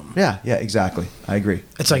problem? Yeah, exactly. I agree.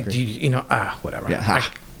 It's like, whatever. Yeah.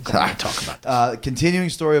 I don't want to talk about this. Continuing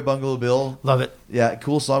story of Bungalow Bill. Love it. Yeah,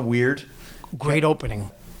 cool song. Weird. Great opening.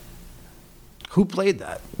 Who played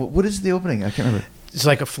that? What is the opening? I can't remember. It's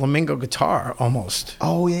like a flamenco guitar almost.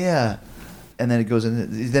 Oh yeah, and then it goes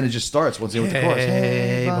in. Then it just starts once you hit the chorus.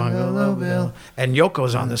 Hey, Bungalow Bill. And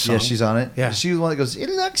Yoko's on this song. Yeah, she's on it. Yeah. She was the one that goes. It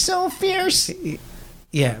looks so fierce.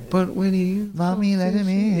 Yeah, but when you Love me, let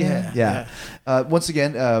me. Yeah. Once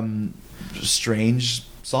again, strange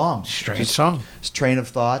song. Strange song. Train of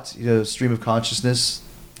thought. Stream of consciousness.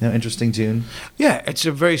 Interesting tune. Yeah, it's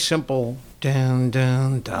a very simple down,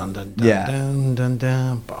 down, down, down, down, Yeah. down, down,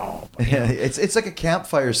 down. Boom. Yeah, it's like a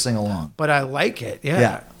campfire sing along. But I like it. Yeah.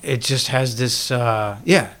 Yeah. It just has this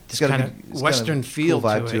this It's got kind a of Western feel cool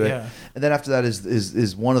vibe to it. Yeah. And then after that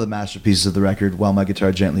is one of the masterpieces of the record, "While My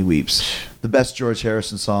Guitar Gently Weeps," the best George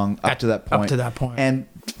Harrison song up to that point. Up to that point. And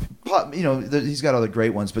he's got other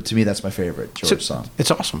great ones, but to me that's my favorite George song. It's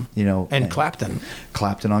awesome. And Clapton,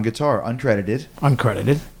 on guitar, uncredited.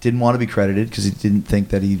 uncredited. Didn't want to be credited because he didn't think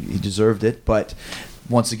that he deserved it, but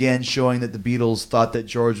once again showing that the Beatles thought that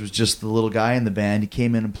George was just the little guy in the band. He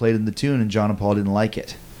came in and played in the tune, and John and Paul didn't like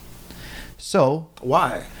it. So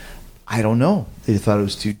Why? I don't know. They thought it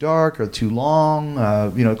was too dark or too long.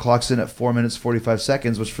 It clocks in at 4 minutes 45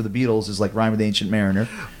 seconds, which for the Beatles is like Rhyme of the Ancient Mariner.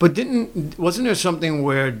 But wasn't there something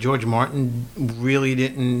where George Martin really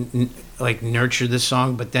didn't like nurture this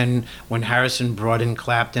song? But then when Harrison brought in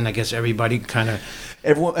Clapton, I guess everybody kind of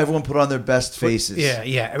Everyone put on their best faces.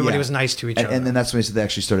 Yeah. Everybody was nice to each other. And then that's when he said they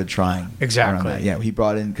actually started trying. Exactly. around that. Yeah, he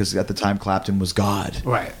brought in, because at the time Clapton was God.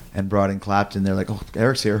 Right. And brought in Clapton. They're like, oh,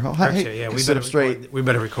 Eric's here. Oh, hi. Yeah, we sit better up straight. we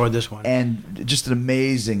better record this one. And just an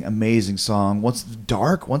amazing, amazing song. Once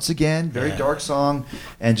again, very dark song,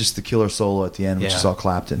 and just the killer solo at the end, which is all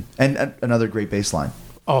Clapton, and another great bass line.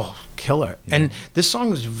 Oh, killer! Yeah. And this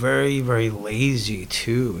song is very, very lazy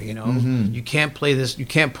too. You can't play this. You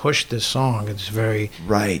can't push this song. It's very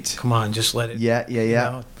right. Come on, just let it. Yeah.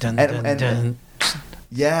 Dun, And- dun, dun,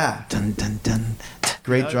 Yeah. dun, dun, dun.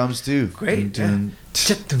 Great drums too. Great. Dun,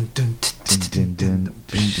 dun, dun, dun, dun, dun,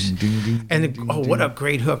 dun, And dun, what a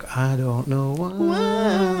great hook! I don't know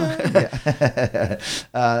why.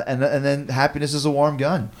 and then Happiness is a Warm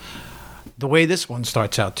Gun. The way this one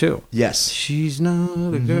starts out too. Yes. She's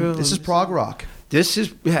not a girl. This is prog rock. This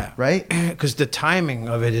is Right? Because the timing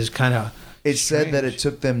of it is kind of. It said that it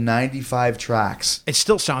took them 95 tracks. It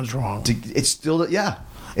still sounds wrong. It's still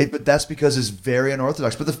but that's because it's very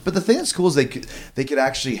unorthodox. But the thing that's cool is they could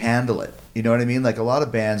actually handle it. You know what I mean? Like a lot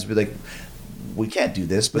of bands would be like, we can't do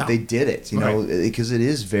this, but No. they did it. Because it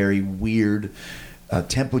is very weird.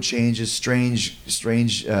 Tempo changes, strange.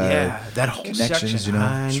 That whole connections. section.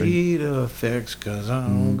 I need a fix because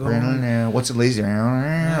I'm going. What's it lazy?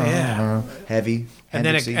 Heavy. And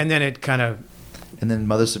then it kind of. And then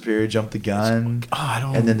Mother Superior jumped the gun.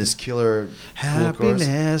 And then this killer cool chorus.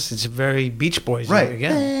 Happiness. It's very Beach Boys Right.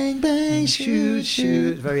 again. Bang, bang, Shoot,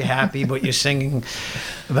 shoot. Very happy, but you're singing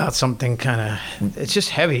about something kind of. It's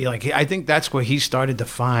just heavy. Like I think that's where he started to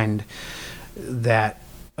find that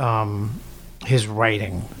his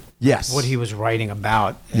writing. Yes. What he was writing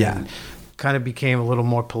about. Yeah. Kind of became a little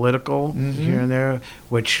more political here and there,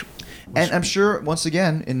 which. And I'm sure, once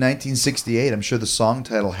again, in 1968, I'm sure the song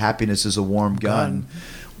title "Happiness Is a Warm Gun"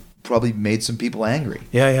 probably made some people angry.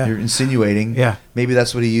 Yeah. You're insinuating. Yeah. Maybe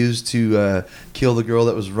that's what he used to kill the girl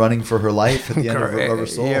that was running for her life at the end of Rubber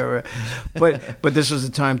Soul. Yeah, right. But this was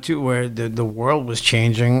a time too where the world was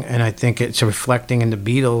changing, and I think it's reflecting in the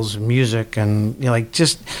Beatles' music and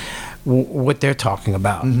just what they're talking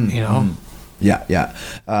about. Yeah.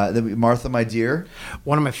 Martha, My Dear.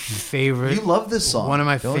 One of my favorite. You love this song. One of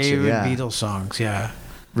my don't you? favorite Yeah. Beatles songs. Yeah.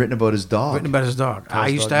 Written about his dog. Written about his dog. I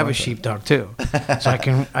used to have a sheepdog too, so I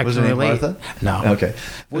can Was her can name relate. Martha? No. Okay. It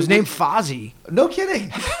was named Fozzie. No kidding.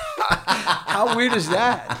 How weird is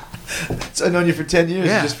that? So I've known you for 10 years.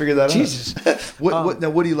 Yeah. You just figured that Jesus. out.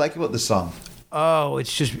 What do you like about this song? Oh,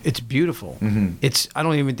 it's beautiful. I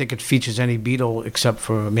don't even think it features any Beatle except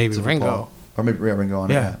for maybe Ringo. Paul. Or maybe Ringo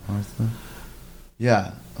on Yeah. it.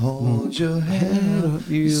 Yeah. Hold your head up,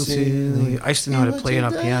 You silly. I used to know how to play it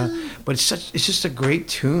on piano, but it's just a great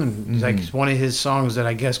tune. It's like it's one of his songs that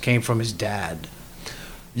I guess came from his dad.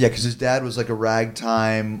 Yeah, because his dad was like a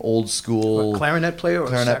ragtime, old school Clarinet player or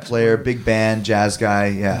clarinet sax player, big band, jazz guy.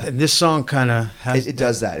 Yeah, And this song kind of has it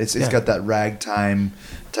does that. It's Yeah. got that ragtime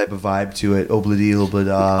type of vibe to it. Obla-dee, I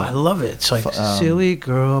obla-da. love it. It's like silly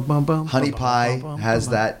girl. Bum, bum, Honey bum, Pie bum, bum, has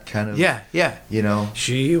bum. that kind of. Yeah, yeah. You know.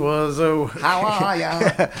 She was a. How are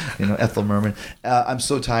ya? You know, Ethel Merman. I'm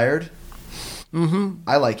so tired. Mm-hmm.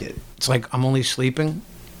 I like it. It's like I'm only sleeping.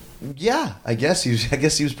 Yeah, I guess he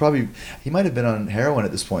was probably, he might have been on heroin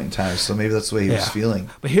at this point in time, so maybe that's the way he was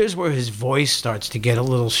feeling. But here's where his voice starts to get a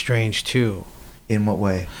little strange too. In what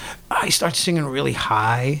way? He starts singing really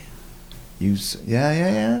high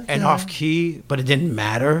Yeah. and off key, but it didn't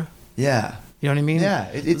matter. Yeah. You know what I mean? Yeah,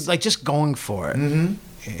 It's like just going for it.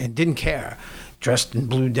 Mm-hmm. And didn't care. Dressed in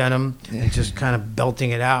blue denim and just kind of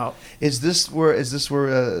belting it out. Is this where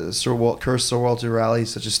Curse Sir Walter Raleigh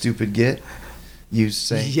is such a stupid git? You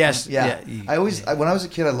say Yes. yeah. I always when I was a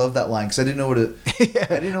kid I loved that line because I didn't know what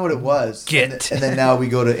it was. Git. And then now we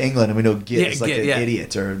go to England and we know git Yeah, is like git, an yeah.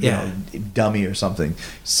 idiot or Yeah. dummy or something.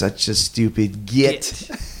 Such a stupid git.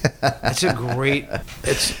 It's a great.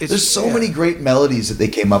 It's There's so many great melodies that they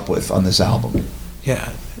came up with on this album.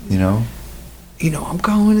 Yeah. You know. I'm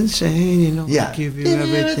going insane. Yeah. I give you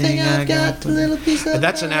everything I got. But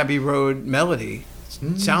that's an Abbey Road melody.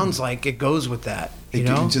 Sounds like it goes with that. They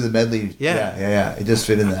get into the medley. Yeah. It does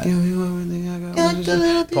fit in that. Give you everything I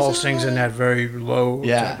got. Paul sings in that very low.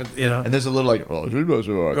 Yeah. type of, And there's a little like, at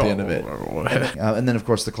the end of it. And then, of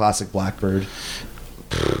course, the classic Blackbird.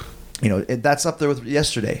 That's up there with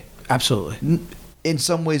Yesterday. Absolutely. In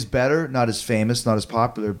some ways better, not as famous, not as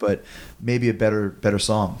popular, but maybe a better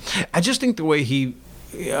song. I just think the way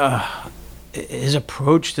his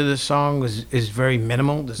approach to this song is very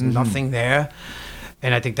minimal. There's nothing there.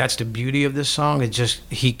 And I think that's the beauty of this song. It just,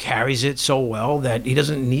 he carries it so well that he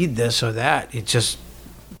doesn't need this or that. It's just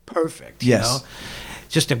perfect. Yes. You know?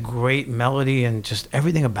 Just a great melody and just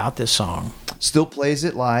everything about this song. Still plays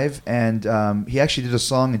it live, and he actually did a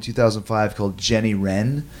song in 2005 called Jenny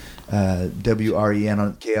Wren, WREN,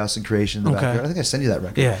 on Chaos and Creation in the background. I think I sent you that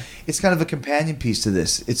record. Yeah. It's kind of a companion piece to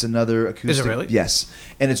this. It's another acoustic. Is it really? Yes.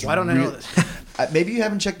 And it's Why don't I know this? Maybe you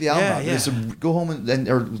haven't checked the album out. Yeah. Go home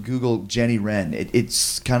or Google Jenny Wren.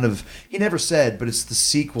 It's kind of, he never said, but it's the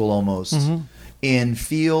sequel almost in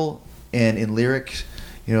feel and in lyric.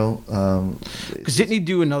 Because didn't he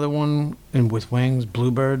do another one with Wings,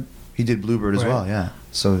 Bluebird? He did Bluebird as well, yeah.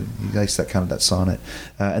 So he likes that sonnet.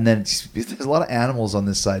 And then there's a lot of animals on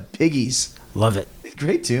this side. Piggies. Love it.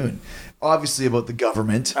 Great tune. Obviously about the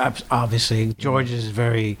government. Obviously, George is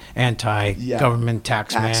very anti-government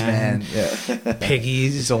taxman. Yeah.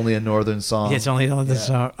 Piggies. It's only a northern song. Yeah, it's only another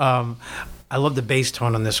song. I love the bass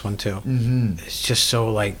tone on this one too. Mm-hmm. It's just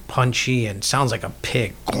so like punchy and sounds like a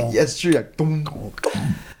pig. Yeah, it's true. Like, boom, boom,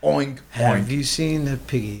 oink, Have oink. you seen the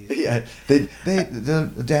piggies? Yeah, the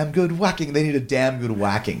damn good whacking. They need a damn good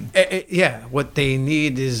whacking. Yeah, what they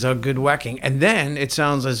need is a good whacking, and then it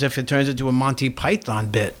sounds as if it turns into a Monty Python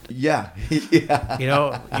bit. Yeah,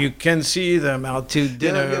 yeah. You can see them out to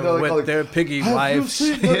dinner with their piggy wives.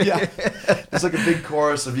 Yeah, it's like a big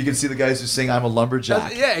chorus of you can see the guys who sing "I'm a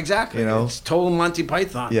lumberjack." Yeah, exactly. It's total Monty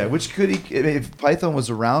Python. Yeah, which if Python was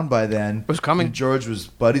around by then, was coming. George was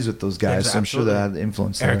buddies with those guys, Yeah, so I'm sure that had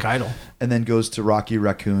influence. Eric Idle. And then goes to Rocky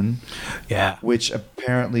Raccoon. Yeah. Which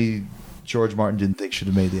apparently George Martin didn't think should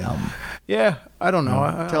have made the album. Yeah, I don't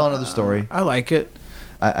know. Tell another story. I like it.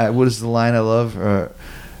 What is the line I love?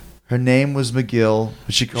 Her name was McGill,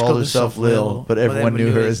 but she called herself Lil, but everyone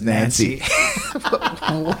knew her as Nancy.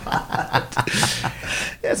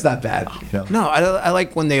 Yeah, it's not bad. No, I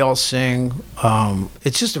like when they all sing.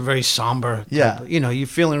 It's just a very somber. You're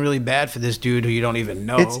feeling really bad for this dude who you don't even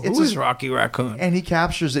know. Who is Rocky Raccoon? And he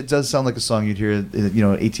captures. It does sound like a song you'd hear,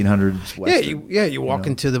 1800s Western. You walk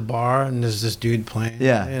into the bar and there's this dude playing.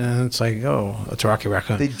 Yeah, and it's like, oh, it's Rocky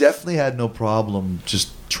Raccoon. They definitely had no problem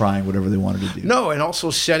just trying whatever they wanted to do. No, and also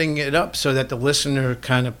setting it up so that the listener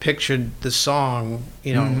kind of pictured the song,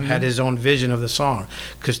 had his own vision of the song.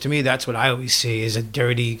 Because to me, that's what I always see is a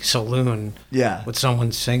dirty saloon with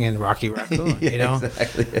someone singing Rocky Raccoon,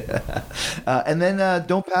 Exactly. And then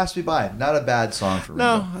Don't Pass Me By. Not a bad song for Ringo.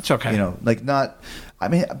 No, that's okay.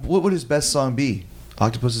 What would his best song be?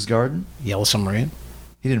 Octopus's Garden? Yellow Submarine?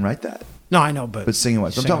 He didn't write that. No, I know, but singing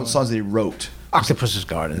wise. I'm talking about songs that he wrote. Octopus's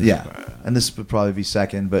Garden. Yeah. And this would probably be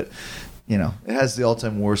second, but it has the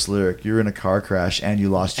all-time worst lyric. You're in a car crash and you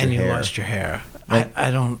lost your hair. And you lost your hair. Like,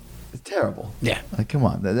 I don't... It's terrible. Yeah. Like, come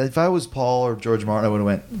on. If I was Paul or George Martin, I would have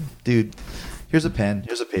went, dude, Here's a pen.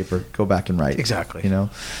 Here's a paper. Go back and write. Exactly. You know,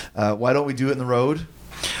 why don't we do it in the road?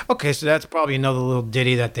 Okay, so that's probably another little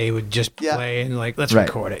ditty that they would just play and like, let's Right.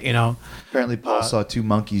 record it, you know? Apparently, Paul saw two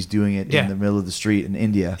monkeys doing it in the middle of the street in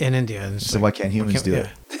India. In India. And So why can't humans do it?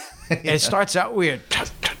 And it starts out weird.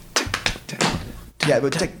 Yeah,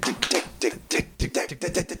 but tick, tick, tick, tick, tick, tick, tick, tick,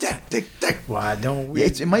 tick, tick, tick, tick, tick. Why don't we? Yeah,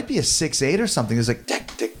 it might be a 6/8 or something. It's like tick,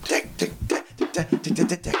 tick, tick, tick, tick, tick, tick, tick, tick,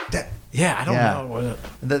 tick, tick, tick. Yeah, I don't know.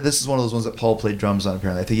 This is one of those ones that Paul played drums on,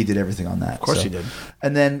 apparently. I think he did everything on that. Of course he did.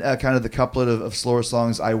 And then kind of the couplet of slower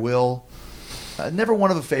songs, I Will. Never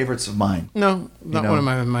one of the favorites of mine. No, not one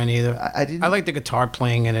of mine either. I didn't. I like the guitar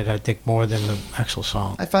playing in it, I think, more than the actual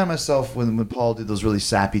song. I find myself, when Paul did those really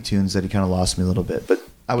sappy tunes, that he kind of lost me a little bit. But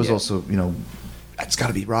I was also, it's got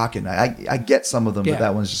to be rocking. I get some of them, but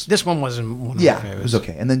that one's just... This one wasn't one of my favorites. It was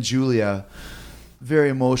okay. And then Julia, very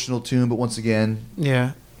emotional tune, but once again...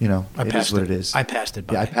 Yeah. It is what it is. I passed it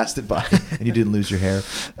by. Yeah, I passed it by, and you didn't lose your hair.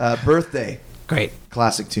 Birthday. Great.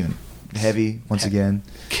 Classic tune. Heavy, once again.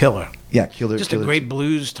 Killer. Yeah, killer. Just a great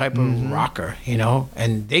blues type of rocker,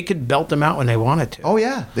 and they could belt them out when they wanted to. Oh,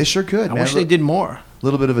 yeah, they sure could. I wish they did more. A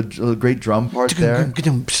little bit of a great drum part there.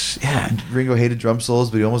 Yeah. Ringo hated drum solos,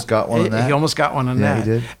 but he almost got one on that. He almost got one on that. Yeah,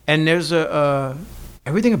 he did. And there's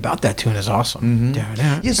everything about that tune is awesome.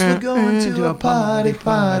 Yes, we're going to a party.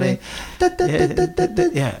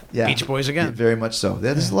 Yeah. Beach Boys again. Yeah, very much so.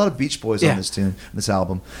 Yeah, there's a lot of Beach Boys on this tune, this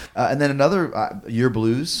album. And then another, Your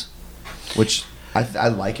Blues, which I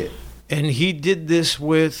like it. And he did this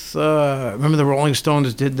with, remember the Rolling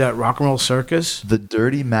Stones did that Rock and Roll Circus? The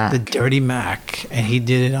Dirty Mac. The Dirty Mac. And he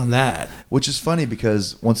did it on that. Which is funny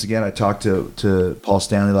because, once again, I talked to Paul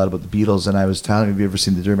Stanley a lot about the Beatles, and I was telling him, have you ever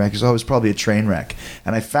seen the Dirty Mac? He said, oh, it was probably a train wreck.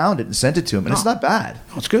 And I found it and sent it to him, and it's not bad.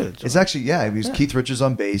 Oh, it's good. It's actually, it was Keith Richards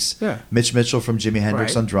on bass, Mitch Mitchell from Jimi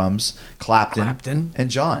Hendrix on drums, Clapton,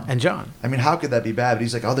 and John. I mean, how could that be bad? But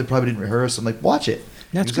he's like, oh, they probably didn't rehearse. I'm like, watch it.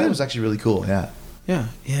 That's good. That was actually really cool, Yeah.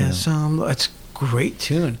 It's a great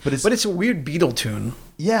tune, but it's a weird Beatle tune.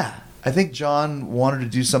 Yeah, I think John wanted to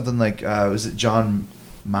do something like was it John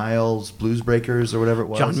Mayall's Blues Breakers or whatever it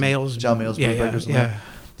was? John Mayall's Blues Breakers. Yeah.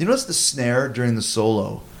 You notice the snare during the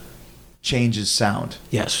solo changes sound.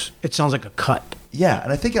 Yes, it sounds like a cut. Yeah,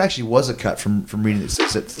 and I think it actually was a cut from reading it. It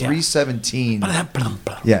says at 3:17.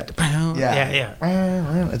 Yeah.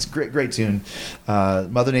 It's a great tune.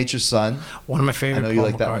 Mother Nature's Son. One of my favorite. I know you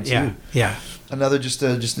like that one too. Yeah. Another just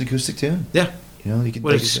an acoustic tune. Yeah. You can.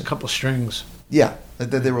 Well, it's a couple strings. Yeah,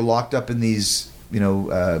 they were locked up in these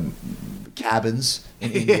cabins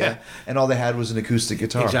in India, and all they had was an acoustic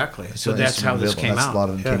guitar. Exactly. So that's how this came out. A lot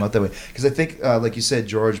of them came out that way. Because I think, like you said,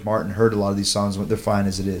 George Martin heard a lot of these songs. They're fine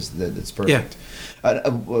as it is. It's perfect. Yeah.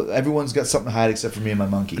 Everyone's got something to hide except for me and my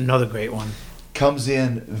monkey. Another great one. Comes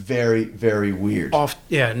in very, very weird.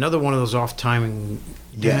 Another one of those off timing.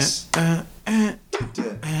 Yes. And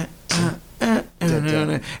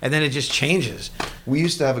then it just changes. We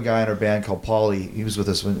used to have a guy in our band called Paulie. He was with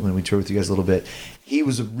us when we toured with you guys a little bit. He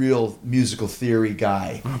was a real musical theory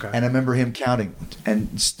guy. Okay. And I remember him counting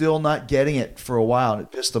and still not getting it for a while, and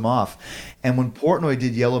it pissed him off. And when Portnoy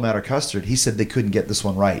did Yellow Matter Custard, he said they couldn't get this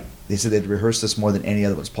one right. They said they'd rehearsed this more than any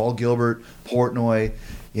other ones. Paul Gilbert, Portnoy,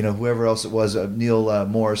 whoever else it was, Neil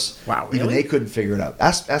Morse. Wow, really? Even they couldn't figure it out.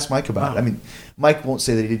 Ask Mike about it. I mean, Mike won't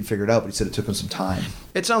say that he didn't figure it out, but he said it took him some time.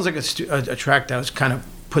 It sounds like a track that was kind of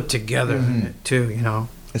put together too,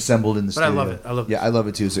 Assembled in the studio. But I love it. I love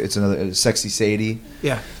it too. So it's another Sexy Sadie.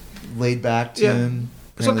 Yeah. Laid back tune.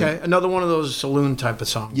 It's okay. Another one of those saloon type of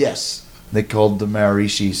songs. Yes. They called the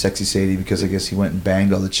Maharishi Sexy Sadie because I guess he went and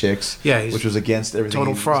banged all the chicks. Yeah. Which was against everything.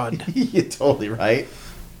 Total fraud. You're totally right.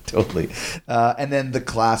 Totally. And then the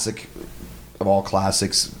classic of all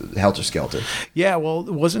classics, Helter Skelter. Yeah, well,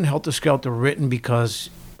 it wasn't Helter Skelter written because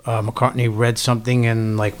McCartney read something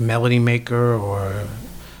in like Melody Maker or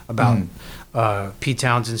about Pete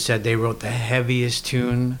Townsend said they wrote the heaviest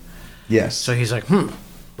tune. Yes. So he's like,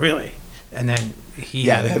 really? And then he...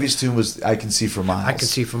 Yeah, the heaviest tune was I Can See for Miles. I Can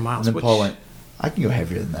See for Miles. And then Paul went, I can go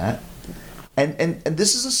heavier than that. And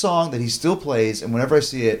this is a song that he still plays, and whenever I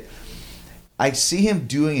see it, I see him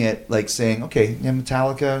doing it like saying, okay,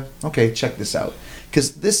 Metallica, okay, check this out.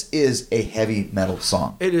 Because this is a heavy metal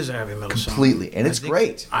song. It is a heavy metal song. Completely. And it's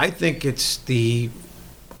great. I think it's the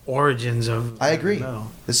origins of I agree.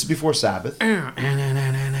 metal. This is before Sabbath.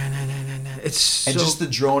 It's and just the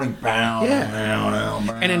droning. And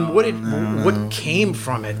then what came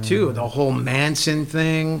from it, too. The whole Manson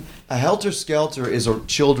thing. A Helter Skelter is a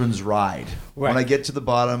children's ride. Right. When I get to the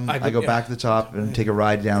bottom, I go back to the top and take a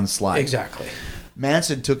ride down the slide. Exactly.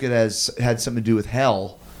 Manson took it as had something to do with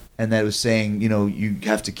hell and that it was saying, you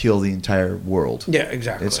have to kill the entire world. Yeah,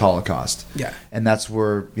 exactly. It's Holocaust. Yeah. And that's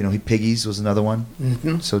where, Piggies was another one.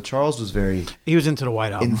 Mm-hmm. So Charles was very... He was into the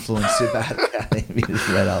White Album. Influenced about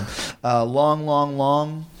the Red Album. Long, Long,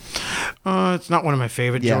 Long. It's not one of my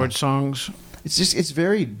favorite George songs. It's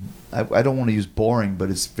very... I don't want to use boring, but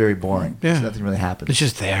it's very boring. Yeah. Nothing really happens. It's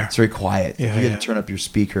just there. It's very quiet. Yeah, you got to turn up your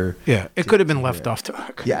speaker. Yeah, it could have been left off the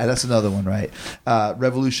record. Yeah, that's another one, right?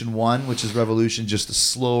 Revolution 1, which is Revolution, just a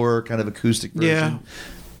slower kind of acoustic version. Yeah.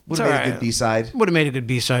 Would have made a good B-side. Would have made a good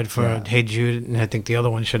B-side for Hey Jude, and I think the other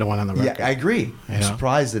one should have went on the record. Yeah, I agree. I'm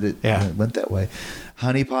surprised that it went that way.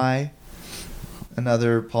 Honey Pie,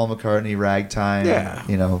 another Paul McCartney ragtime,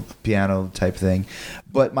 piano type thing.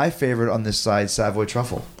 But my favorite on this side, Savoy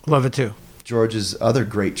Truffle. Love it too. George's other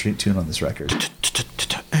great tune on this record.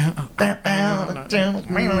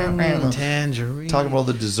 Tangerine. Talking about all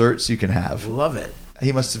the desserts you can have. Love it.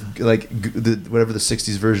 He must have whatever the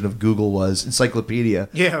 '60s version of Google was, encyclopedia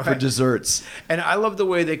for desserts. And I love the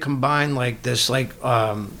way they combine this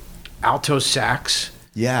alto sax.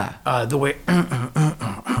 Yeah. The way.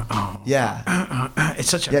 Yeah. It's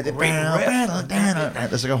such a great riff.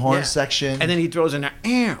 There's like a horn section, and then he throws in a.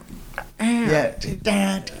 Yeah.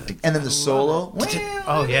 And then the solo.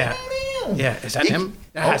 Oh yeah. Yeah. Is that him?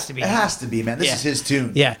 It has to be. It has to be, man. This is his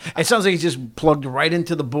tune. Yeah. It sounds like he's just plugged right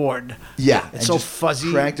into the board. Yeah. It's so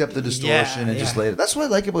fuzzy. Cranked up the distortion and just laid it. That's what I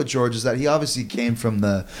like about George is that he obviously came from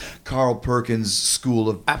the Carl Perkins school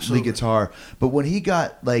of lead guitar. But when he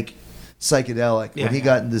got psychedelic, when he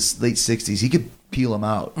got in this late 60s, he could peel them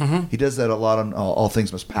out. Mm-hmm. He does that a lot on All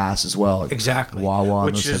Things Must Pass as well. Exactly. Wah Wah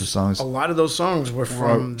and those type of songs. A lot of those songs were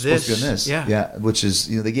from this. Supposed to be on this. Yeah. Yeah. Which is,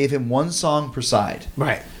 they gave him one song per side.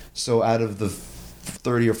 Right. So out of the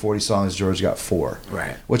 30 or 40 songs, George got 4.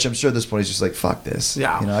 Right. Which I'm sure at this point he's just like, fuck this.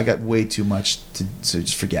 Yeah. I got way too much so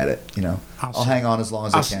just forget it. I'll hang on as long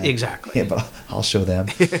as I can. Exactly. Yeah, but I'll show them.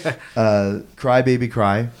 Cry Baby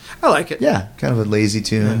Cry. I like it. Yeah, kind of a lazy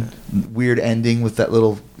tune. Yeah. Weird ending with that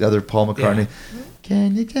little other Paul McCartney. Yeah.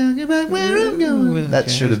 Can you tell me about where I'm going? That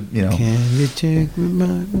should have, Can you take me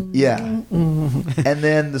back? Yeah. And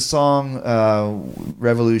then the song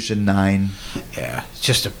Revolution 9. Yeah, it's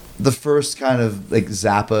just the first kind of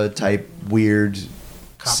Zappa type weird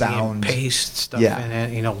copy sound. And paste stuff in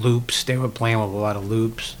it. Loops. They were playing with a lot of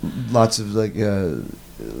loops. Lots of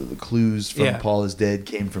clues from Paul is Dead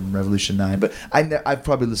came from Revolution 9. But I've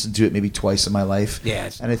probably listened to it maybe twice in my life.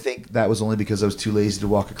 Yeah. And I think that was only because I was too lazy to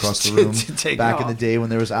walk across the room back in the day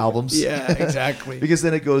when there was albums. Yeah, exactly. Because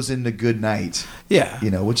then it goes into Good Night. Yeah.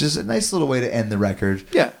 Which is a nice little way to end the record.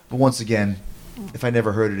 Yeah. But once again, if I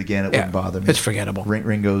never heard it again, it wouldn't bother me. It's forgettable.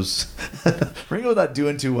 Ringo's not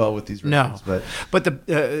doing too well with these records. No. But the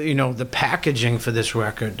the packaging for this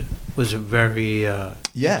record was a very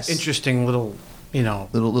interesting little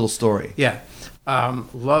little story. Yeah.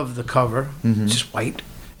 Love the cover. Mm-hmm. It's just white,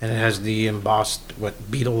 and it has the embossed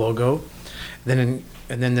Beatle logo. And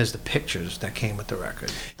then there's the pictures that came with the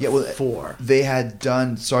record. Yeah, well, 4. They had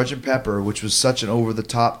done Sgt. Pepper, which was such an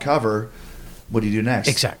over-the-top cover. What do you do next?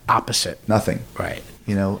 Exact opposite. Nothing. Right.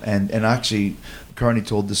 And actually, McCartney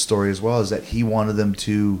told this story as well, is that he wanted them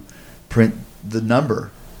to print the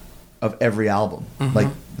number of every album. Mm-hmm. Like,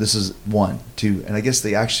 this is 1, 2. And I guess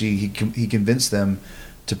he convinced them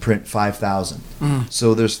to print 5,000. Mm-hmm.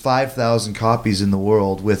 So there's 5,000 copies in the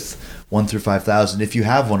world with 1 through 5,000. If you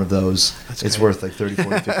have one of those, it's worth like 30,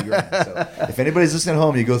 40, 50 grand. So if anybody's listening at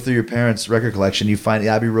home, you go through your parents' record collection, you find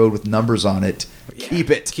Abbey Road with numbers on it. Yeah. Keep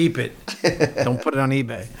it. Don't put it on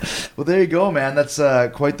eBay. Well, there you go, man. That's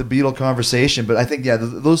quite the Beatle conversation. But I think,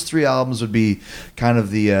 those 3 albums would be kind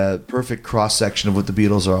of the perfect cross-section of what the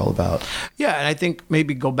Beatles are all about. Yeah, and I think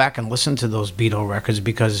maybe go back and listen to those Beatle records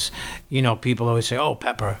because, people always say, oh,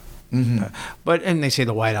 Pepper. Mm-hmm. And they say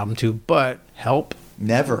the White Album too, but Help.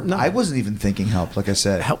 Never. No. I wasn't even thinking Help, like I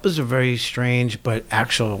said. Help is a very strange but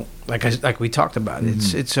actual, like we talked about.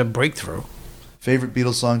 Mm-hmm. It's a breakthrough. Favorite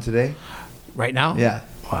Beatles song today? Right now? Yeah.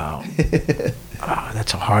 Wow.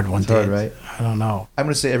 That's a hard one. It's hard, right? I don't know. I'm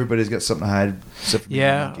going to say Everybody's Got Something to Hide, except for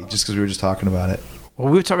Monkey, just because we were just talking about it. Well,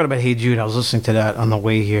 we were talking about Hey Jude. I was listening to that on the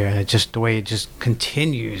way here, and the way it just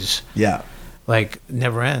continues. Yeah.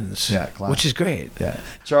 Never ends. Yeah, classic. Which is great. Yeah.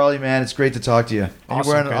 Charlie, man, it's great to talk to you. And awesome,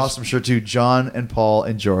 you're wearing an awesome shirt too. John and Paul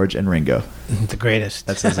and George and Ringo. The greatest.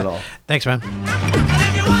 That says it all. Thanks, man.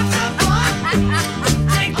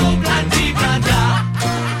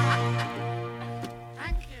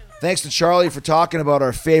 Thanks to Charlie for talking about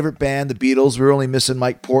our favorite band, the Beatles. We're only missing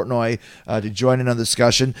Mike Portnoy to join in on the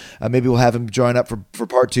discussion. Maybe we'll have him join up for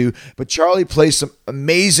part 2. But Charlie plays some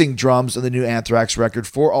amazing drums on the new Anthrax record,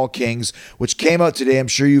 For All Kings, which came out today. I'm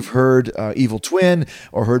sure you've heard Evil Twin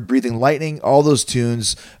or heard Breathing Lightning. All those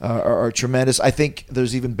tunes are tremendous. I think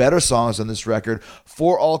there's even better songs on this record.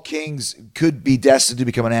 For All Kings could be destined to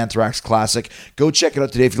become an Anthrax classic. Go check it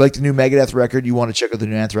out today. If you like the new Megadeth record, you want to check out the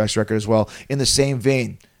new Anthrax record as well. In the same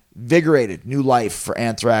vein, invigorated new life for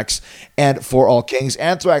Anthrax and For All Kings.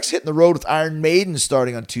 Anthrax hitting the road with Iron Maiden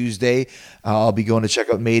starting on Tuesday. I'll be going to check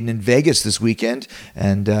out Maiden in Vegas this weekend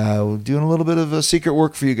and doing a little bit of secret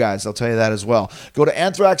work for you guys. I'll tell you that as well. Go to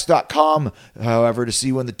anthrax.com, however, to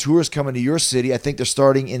see when the tour is coming to your city. I think they're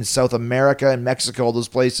starting in South America and Mexico, all those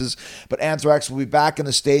places. But Anthrax will be back in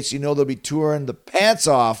the States. You know they'll be touring the pants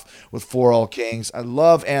off with For All Kings. I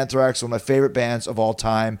love Anthrax, one of my favorite bands of all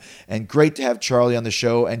time. And great to have Charlie on the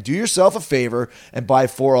show. And do yourself a favor and buy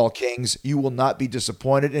For All Kings. You will not be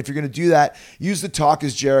disappointed. And if you're going to do that, use the Talk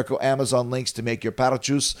is Jericho Amazon links to make your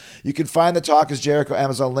parachutes. You can find the Talk is Jericho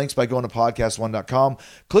Amazon links by going to podcast1.com,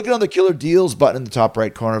 clicking on the Killer Deals button in the top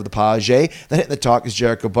right corner of the page, then hitting the Talk is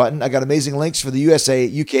Jericho button. I got amazing links for the USA,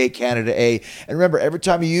 UK, Canada, A. And remember, every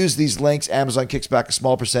time you use these links, Amazon kicks back a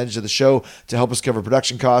small percentage of the show to help us cover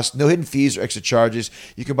production costs. No hidden fees or extra charges.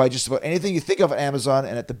 You can buy just about anything you think of on Amazon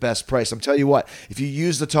and at the best price. I'm telling you what, if you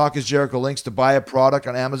use the Talk is Jericho links to buy a product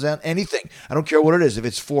on Amazon, anything, I don't care what it is, if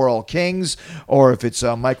it's For All Kings or if it's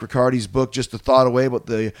Mike Riccardi's book, Just a Thought Away, about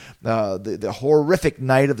the horrific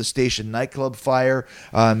night of the station nightclub fire.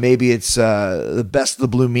 Maybe it's the best of the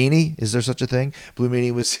Blue Meanie. Is there such a thing? Blue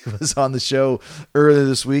Meanie was on the show earlier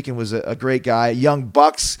this week and was a great guy. Young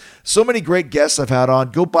Bucks, so many great guests I've had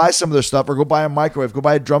on. Go buy some of their stuff, or go buy a microwave, go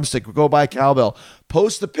buy a drumstick, or go buy a cowbell.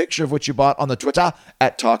 Post the picture of what you bought on the Twitter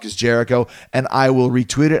at Talk is Jericho, and I will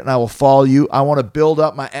retweet it and I will follow you. I want to build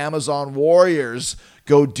up my Amazon warriors.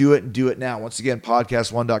 Go do it and do it now. Once again,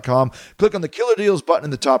 podcast1.com. Click on the Killer Deals button in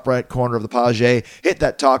the top right corner of the page. Hit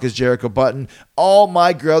that Talk is Jericho button. All my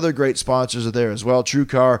other great sponsors are there as well.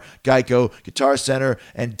 TrueCar, Geico, Guitar Center,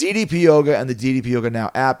 and DDP Yoga and the DDP Yoga Now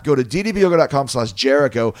app. Go to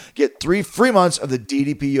ddpyoga.com/Jericho. Get 3 free months of the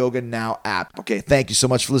DDP Yoga Now app. Okay, thank you so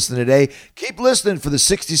much for listening today. Keep listening for the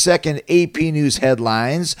 60-second AP News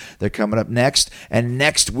headlines. They're coming up next. And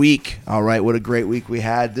next week, all right, what a great week we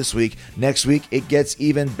had this week. Next week, it gets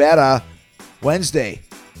even better. Wednesday,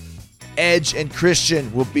 Edge and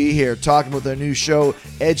Christian will be here talking about their new show,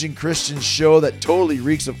 Edge and Christian's show that totally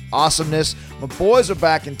reeks of awesomeness. My boys are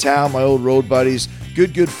back in town, my old road buddies,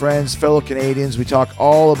 good friends, fellow Canadians. We talk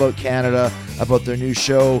all about Canada, about their new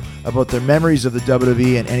show, about their memories of the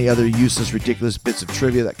WWE, and any other useless, ridiculous bits of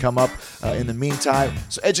trivia that come up in the meantime.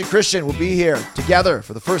 So Edge and Christian will be here together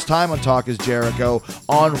for the first time on Talk is Jericho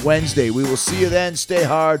on Wednesday. We will see you then. Stay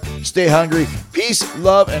hard, stay hungry. Peace,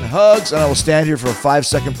 love, and hugs. And I will stand here for a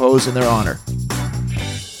 5-second pose in their honor.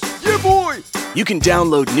 Yeah, boy! You can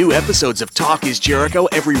download new episodes of Talk is Jericho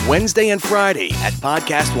every Wednesday and Friday at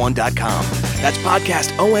podcast1.com. That's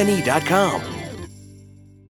podcastone.com.